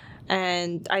today.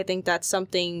 And I think that's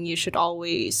something you should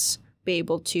always be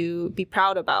able to be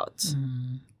proud about.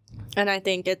 And I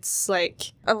think it's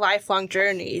like a lifelong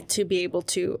journey to be able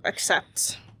to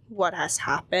accept what has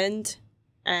happened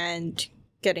and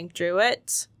getting through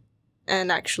it, and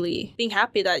actually being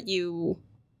happy that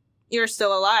you're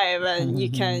still alive and you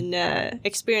can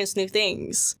experience new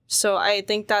things. So I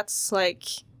think that's like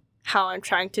how I'm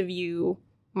trying to view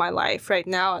my life right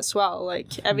now as well.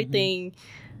 Like everything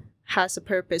has a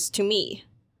purpose to me,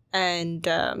 and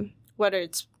whether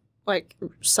it's like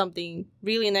something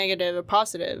really negative or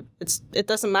positive, it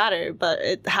doesn't matter, but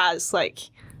it has like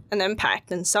an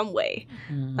impact in some way.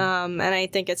 And I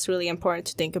think it's really important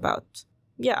to think about.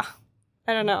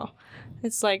 I don't know,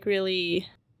 it's like really,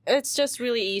 it's just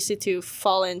really easy to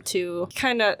fall into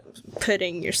kind of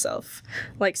putting yourself,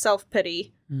 like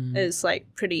self-pity is like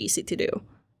pretty easy to do,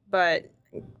 but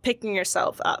picking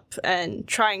yourself up and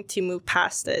trying to move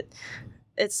past it,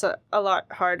 it's a lot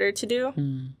harder to do.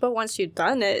 But once you've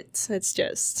done it, it's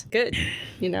just good,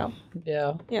 you know?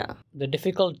 Yeah. Yeah. The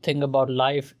difficult thing about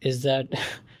life is that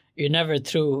you're never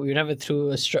you're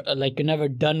never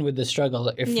done with the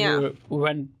struggle. If you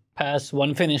went past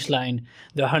one finish line,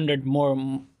 there are 100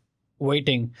 more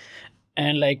waiting.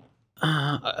 And like,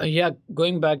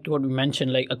 going back to what we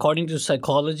mentioned, like according to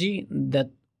psychology, that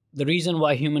the reason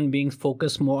why human beings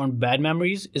focus more on bad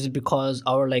memories is because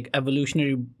our like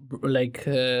evolutionary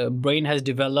brain has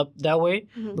developed that way.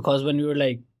 Because when we were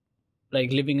like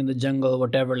living in the jungle or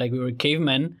whatever, like we were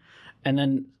cavemen, and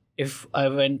then if I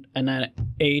went and I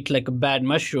ate like a bad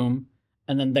mushroom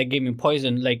and then that gave me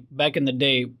poison, like back in the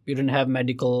day we didn't have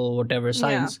medical whatever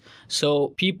science, so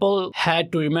people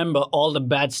had to remember all the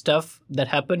bad stuff that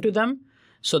happened to them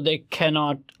so they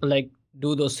cannot like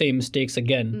do those same mistakes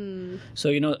again. So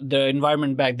the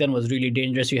environment back then was really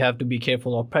dangerous. You have to be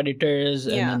careful of predators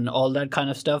and all that kind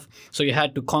of stuff, so you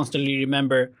had to constantly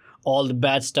remember all the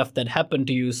bad stuff that happened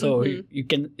to you, so you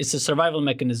can, it's a survival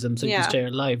mechanism, so you can stay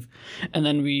alive. And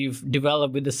then we've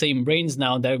developed with the same brains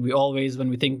now that we always, when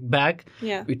we think back,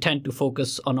 we tend to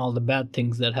focus on all the bad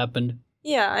things that happened.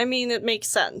 Yeah, I mean, it makes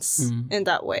sense in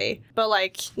that way. But,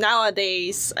 like,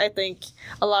 nowadays, I think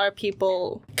a lot of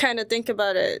people kind of think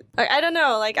about it. Like, I don't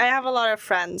know, like, I have a lot of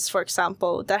friends, for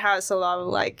example, that has a lot of,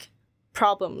 like,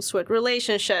 problems with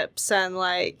relationships and,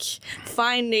 like,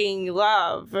 finding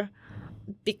love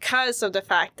because of the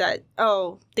fact that,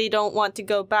 they don't want to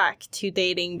go back to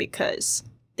dating because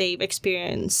they've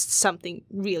experienced something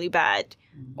really bad.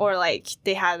 Or like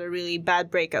they had a really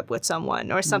bad breakup with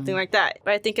someone or something like that.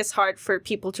 But I think it's hard for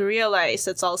people to realize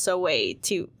it's also a way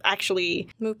to actually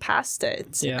move past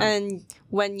it. Yeah. And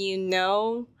when you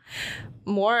know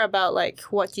more about like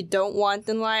what you don't want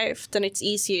in life, then it's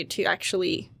easier to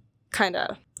actually kind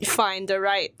of find the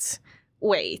right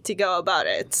way to go about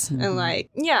it. And like,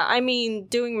 I mean,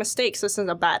 doing mistakes isn't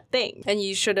a bad thing. And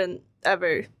you shouldn't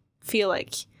ever feel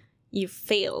like you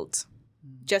failed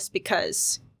just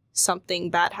because something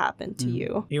bad happened to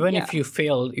you. Even if you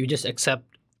failed, you just accept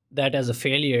that as a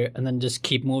failure and then just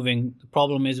keep moving. The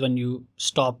problem is when you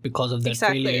stop because of that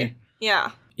failure.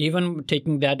 Yeah. Even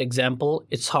taking that example,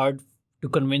 it's hard to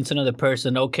convince another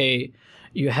person, okay,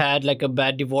 you had like a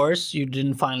bad divorce, you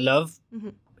didn't find love.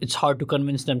 It's hard to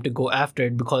convince them to go after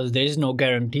it because there is no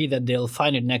guarantee that they'll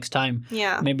find it next time.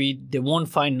 Yeah. Maybe they won't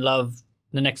find love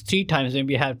the next 3 times.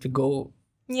 Maybe you have to go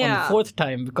on the 4th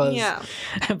time because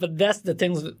but that's the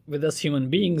things with us human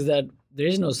beings, that there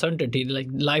is no certainty. Like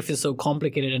life is so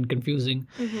complicated and confusing.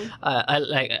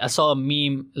 I saw a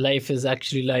meme, life is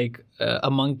actually like a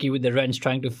monkey with a wrench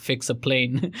trying to fix a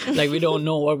plane. Like we don't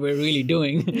know what we're really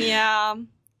doing.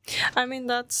 I mean,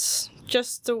 that's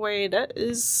just the way it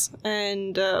is.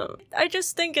 And I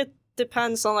just think it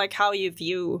depends on like how you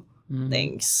view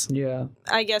things.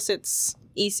 I guess it's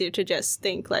easier to just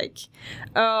think like,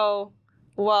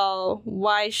 well,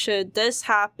 why should this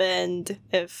happen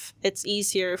if it's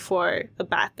easier for a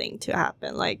bad thing to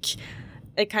happen? Like,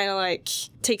 it kind of like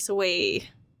takes away,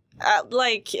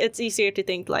 like, it's easier to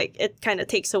think like it kind of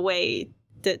takes away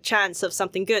the chance of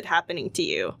something good happening to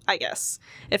you, I guess,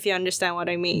 if you understand what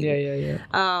I mean.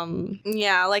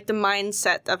 Yeah. Like the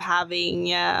mindset of having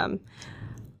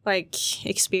like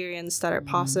experience that are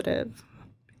positive.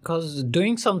 Because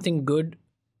doing something good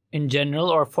in general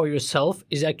or for yourself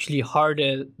is actually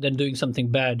harder than doing something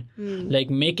bad. Like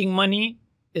making money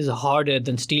is harder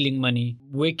than stealing money.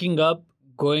 Waking up,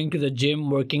 going to the gym,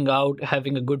 working out,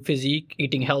 having a good physique,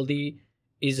 eating healthy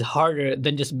is harder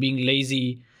than just being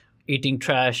lazy, eating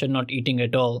trash and not eating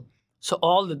at all. So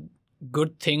all the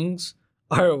good things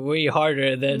are way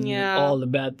harder than all the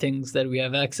bad things that we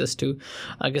have access to.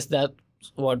 I guess that's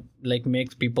what like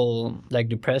makes people like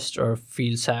depressed or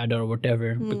feel sad or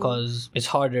whatever, because it's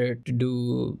harder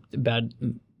to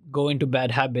go into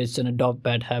bad habits and adopt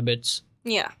bad habits.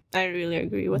 Yeah, I really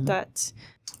agree with that.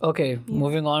 Okay,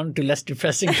 moving on to less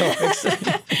depressing topics.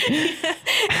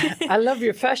 I love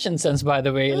your fashion sense, by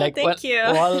the way. Like, thank you.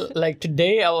 Well, like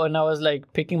today, when I was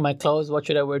like picking my clothes, what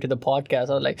should I wear to the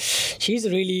podcast? I was like, she's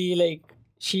really like,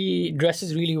 she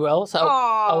dresses really well. So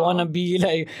I want to be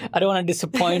like, I don't want to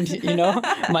disappoint,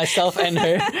 myself and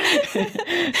her.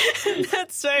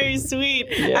 That's very sweet.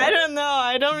 Yeah. I don't know.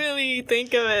 I don't really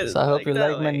think of it. So I hope like you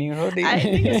that like way. my new hoodie. I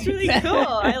think it's really cool.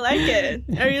 I like it.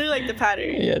 I really like the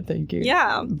pattern. Yeah, thank you.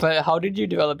 Yeah. But how did you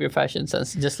develop your fashion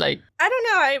sense? Just like, I don't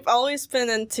know. I've always been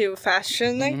into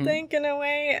fashion, I think, in a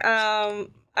way.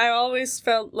 I always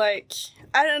felt like,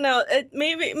 I don't know,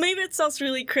 maybe it sounds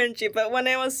really cringy, but when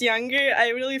I was younger, I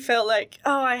really felt like,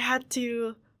 oh, I had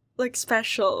to look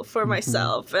special for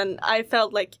myself, and I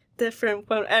felt like different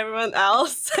from everyone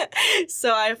else.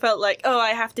 So I felt like, oh, I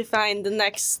have to find the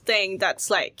next thing that's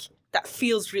like, that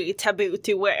feels really taboo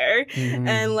to wear.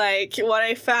 And like what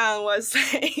I found was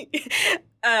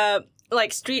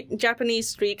like Japanese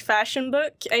street fashion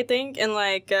book, I think, and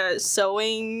like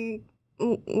sewing,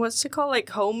 what's it called, like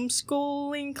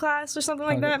homeschooling class or something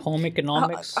like that. Home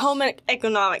economics. Home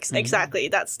economics, exactly.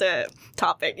 That's the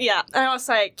topic. Yeah, and I was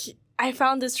like, I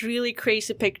found this really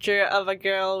crazy picture of a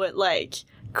girl with like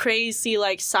crazy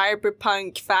like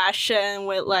cyberpunk fashion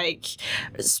with like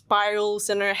spirals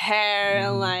in her hair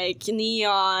and like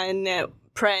neon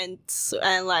prints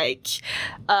and like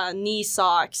knee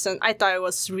socks, and I thought it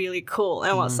was really cool,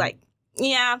 and was like,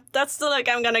 yeah, that's the look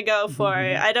I'm gonna go for.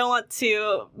 I don't want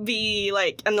to be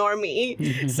like a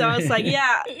normie. So I was like,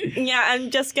 yeah,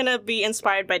 I'm just gonna be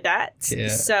inspired by that. Yeah.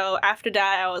 So after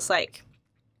that, I was like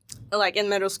in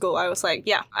middle school, I was like,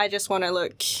 yeah, I just want to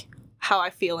look how I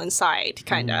feel inside,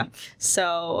 kind of.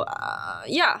 So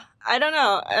yeah, I don't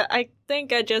know. I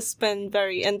think I just been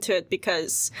very into it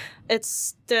because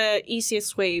it's the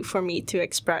easiest way for me to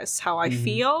express how I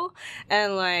feel.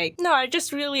 And like, no, I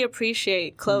just really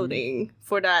appreciate clothing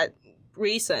for that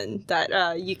reason,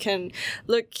 that you can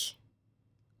look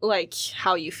like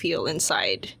how you feel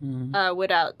inside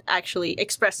without actually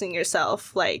expressing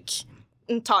yourself, like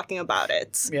talking about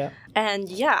it. Yeah. And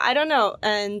yeah, I don't know.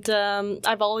 And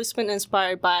I've always been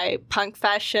inspired by punk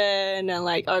fashion and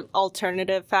like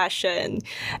alternative fashion,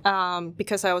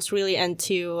 because I was really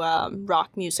into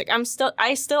rock music.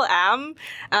 I still am,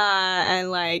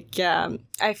 and like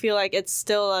I feel like it's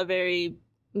still a very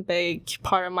big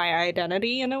part of my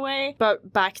identity in a way.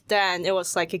 But back then it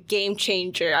was like a game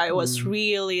changer. I was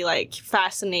really like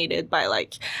fascinated by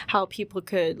like how people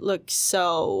could look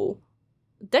so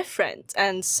different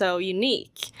and so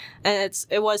unique, and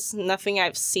it was nothing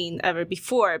I've seen ever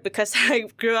before, because I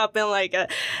grew up in like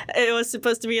it was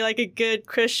supposed to be like a good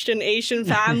Christian Asian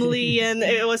family and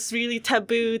it was really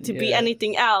taboo to be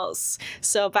anything else.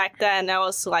 So back then I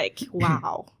was like,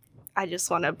 wow, I just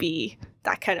want to be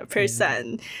that kind of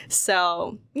person.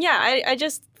 So yeah, I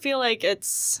just feel like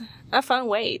it's a fun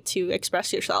way to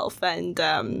express yourself. And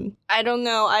I don't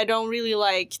know, I don't really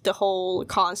like the whole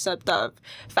concept of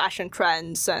fashion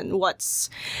trends and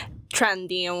what's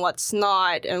trendy and what's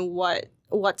not, and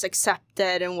what's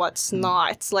accepted and what's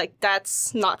not. Like,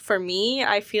 that's not for me.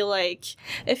 I feel like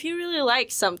if you really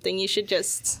like something, you should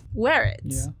just wear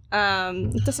it.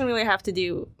 It doesn't really have to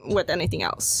do with anything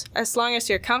else. As long as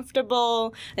you're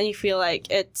comfortable and you feel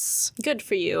like it's good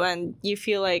for you and you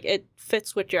feel like it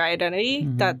fits with your identity,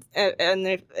 that and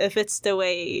if it's the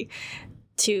way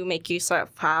to make yourself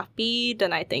happy,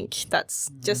 then I think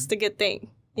that's just a good thing.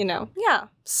 Yeah.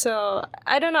 So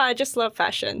I don't know. I just love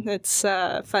fashion. It's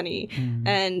funny,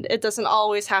 and it doesn't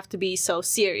always have to be so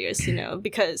serious,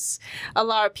 because a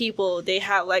lot of people, they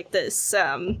have like this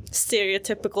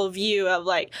stereotypical view of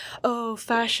like, oh,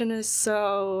 fashion is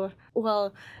so,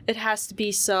 well, it has to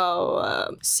be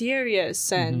so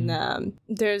serious, and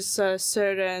there's a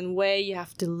certain way you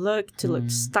have to look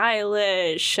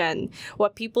stylish, and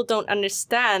what people don't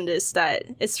understand is that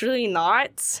it's really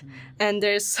not, and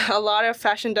there's a lot of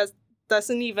fashion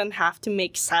doesn't even have to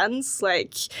make sense.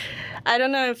 Like, I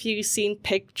don't know if you've seen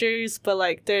pictures, but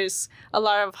like there's a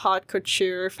lot of haute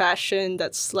couture fashion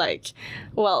that's like,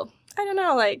 well, I don't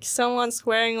know, like someone's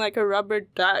wearing like a rubber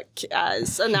duck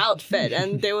as an outfit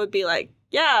and they would be like,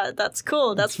 yeah, that's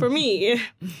cool, that's for me.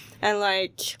 And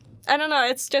like, I don't know,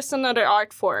 it's just another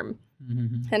art form.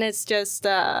 And it's just,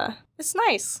 it's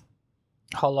nice.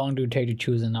 How long do it take to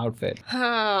choose an outfit?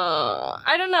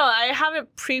 I don't know. I have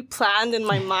it pre-planned in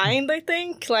my mind, I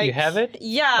think. Like, you have it?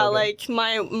 Yeah, Okay. like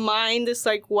my mind is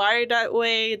like wired that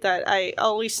way that I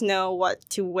always know what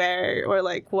to wear or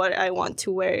like what I want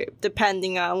to wear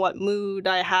depending on what mood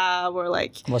I have or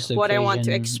like What's the what I want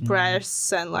to occasion?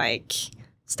 express and like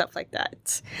stuff like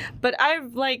that. But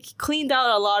I've like cleaned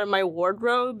out a lot of my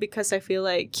wardrobe because I feel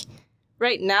like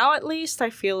right now at least I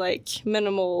feel like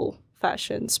minimal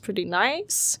fashion's pretty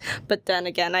nice, but then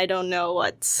again, I don't know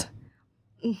what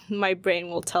my brain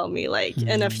will tell me like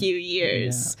in a few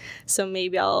years. So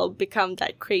maybe I'll become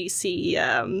that crazy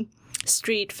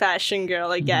street fashion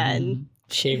girl again.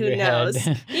 Shave Who your knows?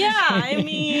 head. Yeah, I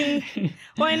mean,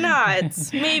 why not?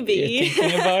 Maybe. You're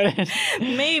thinking about it?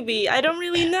 Maybe. I don't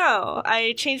really know.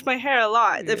 I changed my hair a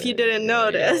lot, if you didn't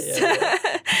notice. yeah.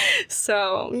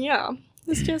 So, yeah,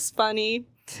 it's just funny.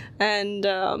 And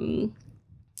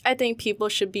I think people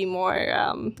should be more,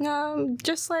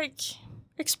 just like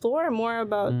explore more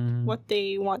about what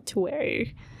they want to wear.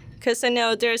 Because I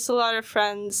know there's a lot of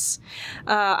friends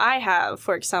I have,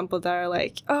 for example, that are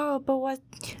like, oh, but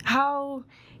how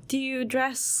do you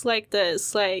dress like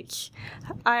this? Like,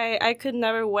 I could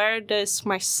never wear this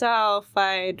myself.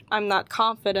 I'm not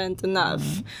confident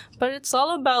enough. But it's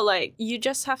all about, like, you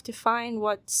just have to find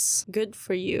what's good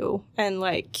for you and,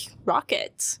 like, rock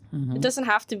it. It doesn't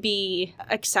have to be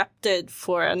accepted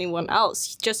for anyone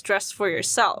else. Just dress for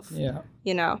yourself, Yeah.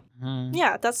 you know?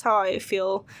 Yeah, that's how I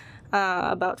feel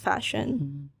about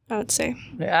fashion, I would say.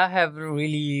 I have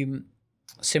really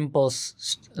simple,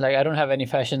 like I don't have any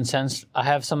fashion sense. I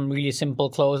have some really simple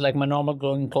clothes, like my normal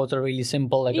clothes are really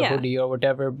simple, like a Yeah. hoodie or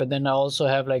whatever. But then I also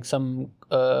have like some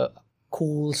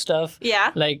cool stuff.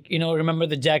 Yeah. Like, you know, remember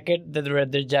the jacket, the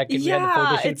red jacket we had the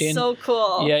photo Yeah, shoot it's in? so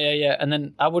cool. Yeah. And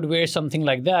then I would wear something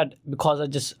like that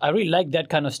because I really like that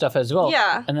kind of stuff as well.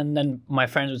 Yeah. And then my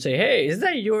friends would say, hey, is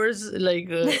that yours? Like,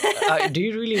 do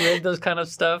you really wear those kind of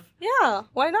stuff? Yeah,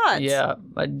 why not? Yeah,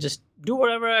 I just do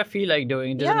whatever I feel like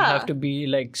doing. It doesn't Yeah. have to be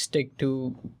like stick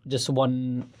to just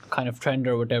one kind of trend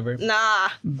or whatever. Nah.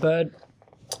 But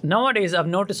nowadays, I've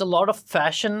noticed a lot of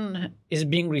fashion is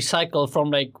being recycled from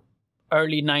like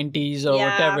early 90s or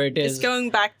whatever it is. It's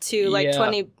going back to like Yeah.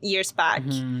 20 years back.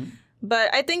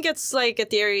 But I think it's like a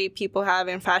theory people have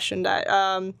in fashion that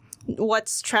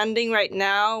what's trending right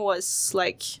now was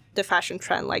like the fashion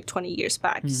trend like 20 years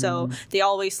back. So they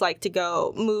always like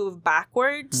to move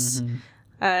backwards.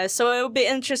 So it would be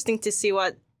interesting to see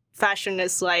what fashion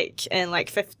is like in like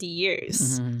 50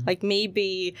 years. Like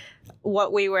maybe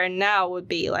what we wear now would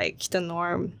be like the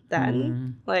norm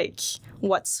then. Like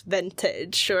what's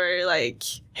vintage or like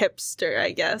hipster,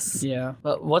 I guess. Yeah.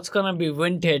 But what's gonna be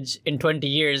vintage in 20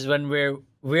 years when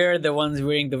we're the ones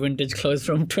wearing the vintage clothes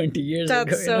from 20 years ago?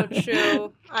 That's so you know?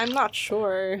 true. I'm not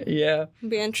sure. Yeah. It'd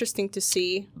be interesting to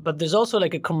see. But there's also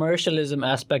like a commercialism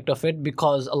aspect of it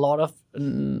because a lot of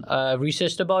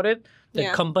researched about it that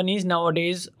Yeah. companies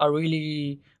nowadays are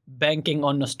really banking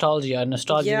on nostalgia.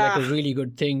 Nostalgia is like Yeah. a really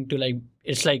good thing to like,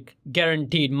 it's like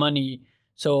guaranteed money.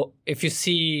 So if you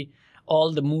see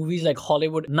all the movies like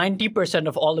Hollywood, 90%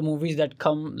 of all the movies that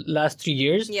come last 3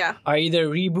 years Yeah. are either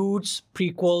reboots,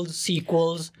 prequels,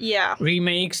 sequels, Yeah.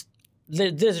 remakes.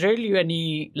 There's rarely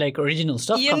any like original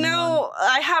stuff You coming on. know,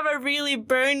 I have a really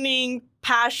burning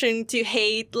passion to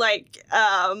hate like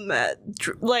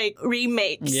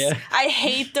remakes. Yeah. I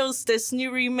hate those Disney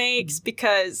remakes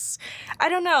because I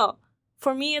don't know.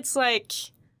 For me it's like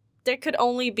there could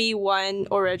only be one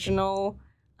original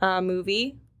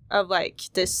movie of like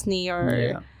Disney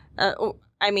or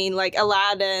I mean, like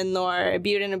Aladdin or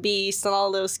Beauty and the Beast and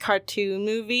all those cartoon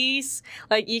movies.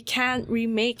 Like, you can't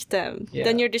remake them. Yeah.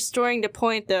 Then you're destroying the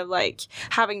point of like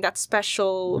having that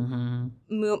special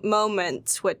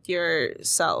moment with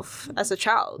yourself as a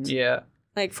child. Yeah.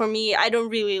 Like, for me, I don't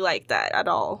really like that at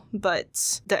all.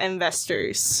 But the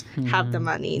investors have the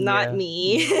money, not Yeah.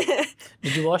 me.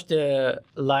 Did you watch the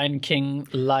Lion King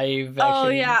live? Oh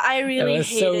Actually? yeah, I really was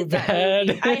hated so that bad.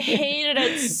 movie. I hated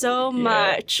it so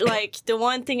much. Like the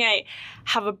one thing I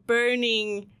have a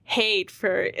burning hate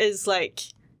for is like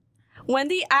when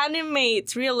they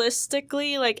animate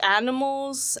realistically like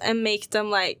animals and make them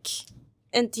like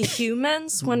into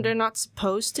humans when they're not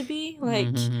supposed to be.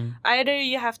 Like either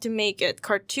you have to make it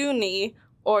cartoony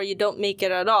or you don't make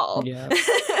it at all. Yeah.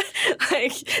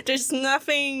 Like, there's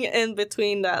nothing in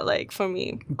between that, like, for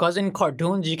me. Because in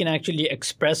cartoons, you can actually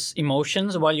express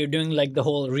emotions while you're doing like the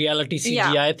whole reality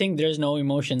CGI thing. There's no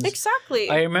emotions. Exactly.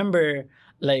 I remember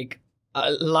like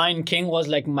Lion King was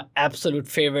like my absolute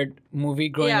favorite movie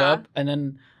growing up. And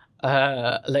then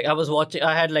like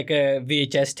I had like a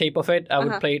VHS tape of it. I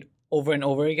would play it over and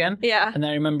over again. Yeah. And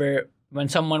I remember when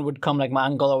someone would come, like my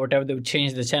uncle or whatever, they would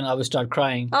change the channel, I would start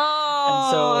crying.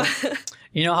 Oh. And so,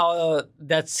 you know how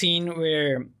that scene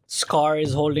where Scar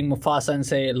is holding Mufasa and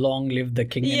say, "Long live the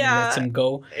king," and he lets him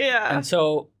go. Yeah. And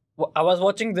so I was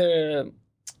watching the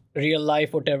real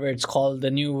life, whatever it's called,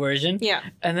 the new version. Yeah.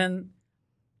 And then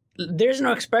there's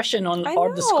no expression on I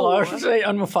or the know. Scar's face,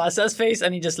 on Mufasa's face,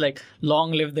 and he just like,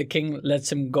 "Long live the king," lets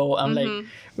him go. I'm like,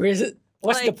 where is it?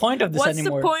 What's the Like, point of this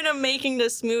anymore? What's the point of making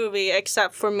this movie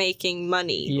except for making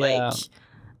money? Yeah. Like,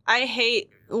 I hate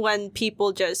when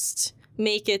people just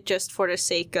make it just for the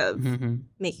sake of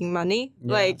making money.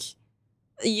 Yeah. Like,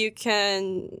 you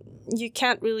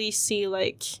can't really see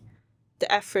like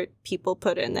the effort people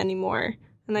put in anymore.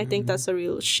 And I think that's a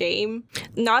real shame.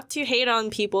 Not to hate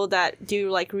on people that do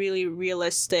like really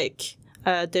realistic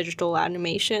digital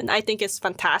animation. I think it's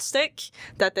fantastic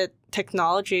that the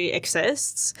technology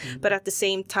exists, but at the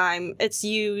same time, it's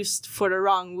used for the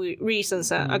wrong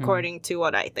reasons, according to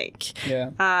what I think.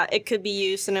 Yeah. It could be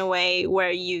used in a way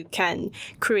where you can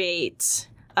create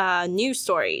new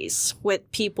stories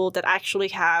with people that actually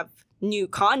have new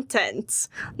content,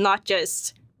 not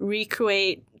just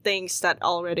recreate things that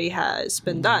already has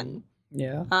been done.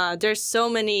 Yeah. There's so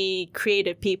many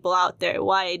creative people out there.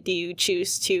 Why do you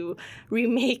choose to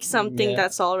remake something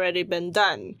that's already been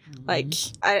done? Like,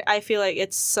 I feel like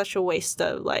it's such a waste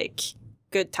of like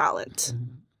good talent.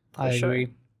 I agree.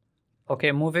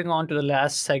 Okay, moving on to the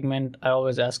last segment, I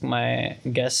always ask my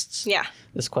guests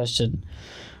this question.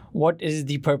 What is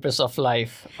the purpose of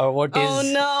life? Or what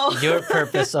is your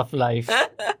purpose of life?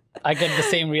 I get the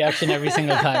same reaction every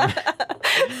single time.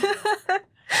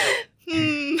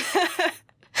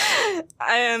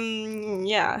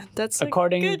 That's a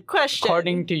good question.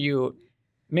 According to you,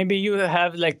 maybe you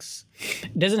have like,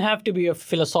 doesn't have to be a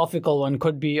philosophical one.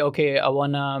 Could be, okay, I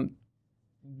wanna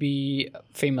be a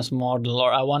famous model,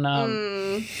 or I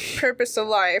wanna purpose of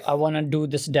life. I wanna do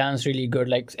this dance really good.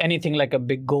 Like anything, like a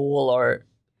big goal or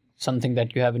something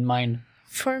that you have in mind.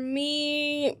 For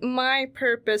me, my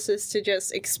purpose is to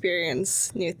just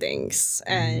experience new things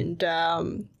and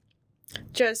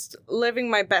just living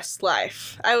my best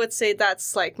life. I would say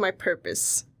that's like my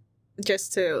purpose.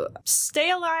 Just to stay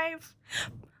alive,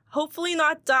 hopefully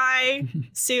not die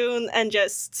soon, and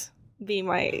just be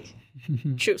my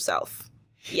true self.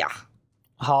 Yeah.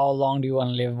 How long do you want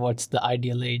to live? What's the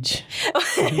ideal age?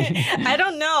 I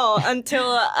don't know until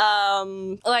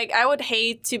like I would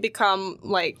hate to become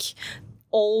like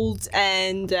old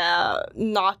and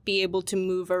not be able to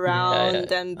move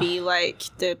around and be like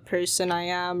the person I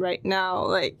am right now.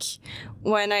 Like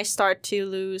when I start to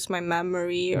lose my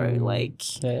memory or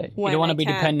like you don't want to be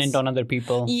dependent on other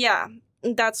people. Yeah,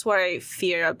 that's what I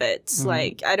fear a bit.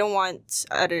 Like I don't want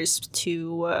others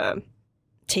to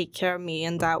take care of me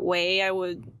in that way. I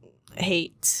would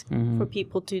hate for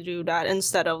people to do that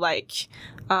instead of like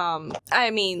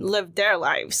live their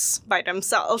lives by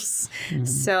themselves.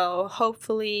 So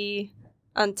hopefully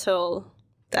until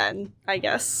then, I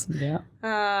guess. Yeah.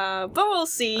 But we'll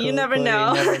see. Cool, you never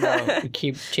know. You never know. We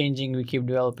keep changing, we keep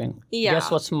developing. Yeah.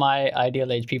 Guess what's my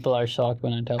ideal age? People are shocked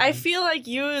when I tell them. I feel like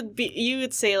you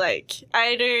would say like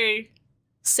either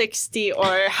 60 or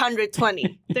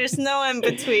 120. There's no in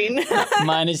between.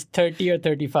 Mine is 30 or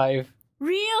 35.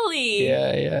 Really?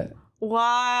 Yeah.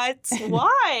 What?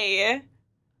 Why?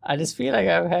 I just feel like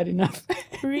I've had enough.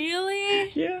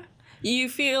 Really? Yeah. You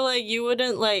feel like you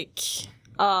wouldn't like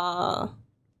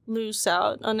lose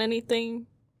out on anything?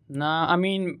 Nah, I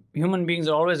mean, human beings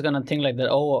are always gonna think like that.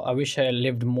 Oh, I wish I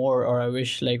lived more, or I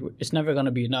wish like it's never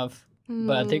gonna be enough.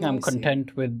 But I think I'm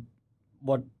content with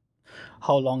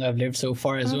how long I've lived so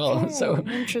far as well. So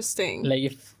interesting. Like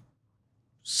if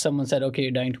someone said, "Okay,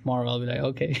 you're dying tomorrow," I'll be like,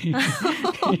 "Okay."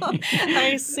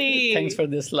 I see. Thanks for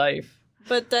this life.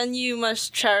 But then you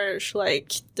must cherish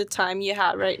like the time you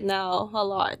have right now a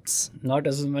lot. Not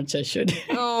as much as I should.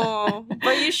 Oh,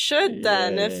 but you should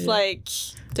then if like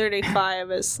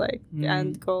 35 is like the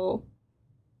end goal.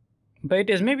 But it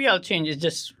is. Maybe I'll change. It's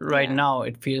just right now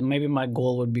it feels maybe my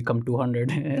goal would become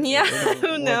 200. Yeah,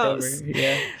 who knows?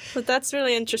 Yeah. But that's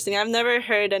really interesting. I've never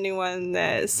heard anyone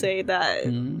say that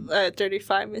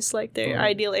 35 is like their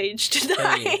ideal age to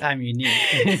die. Hey, I'm unique.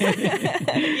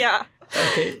 Yeah.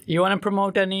 Okay. You want to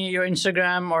promote your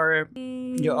Instagram or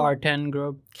Your R10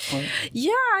 group. Or-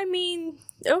 Yeah, I mean,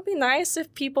 it would be nice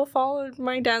if people followed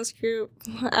my dance group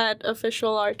at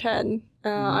official R10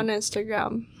 on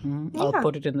Instagram. I'll Yeah.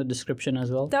 put it in the description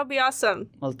as well. That would be awesome.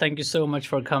 Well, thank you so much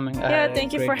for coming. I had Yeah, a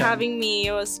thank you great for time. having me.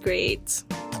 It was great.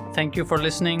 Thank you for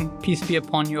listening. Peace be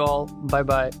upon you all. Bye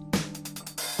bye.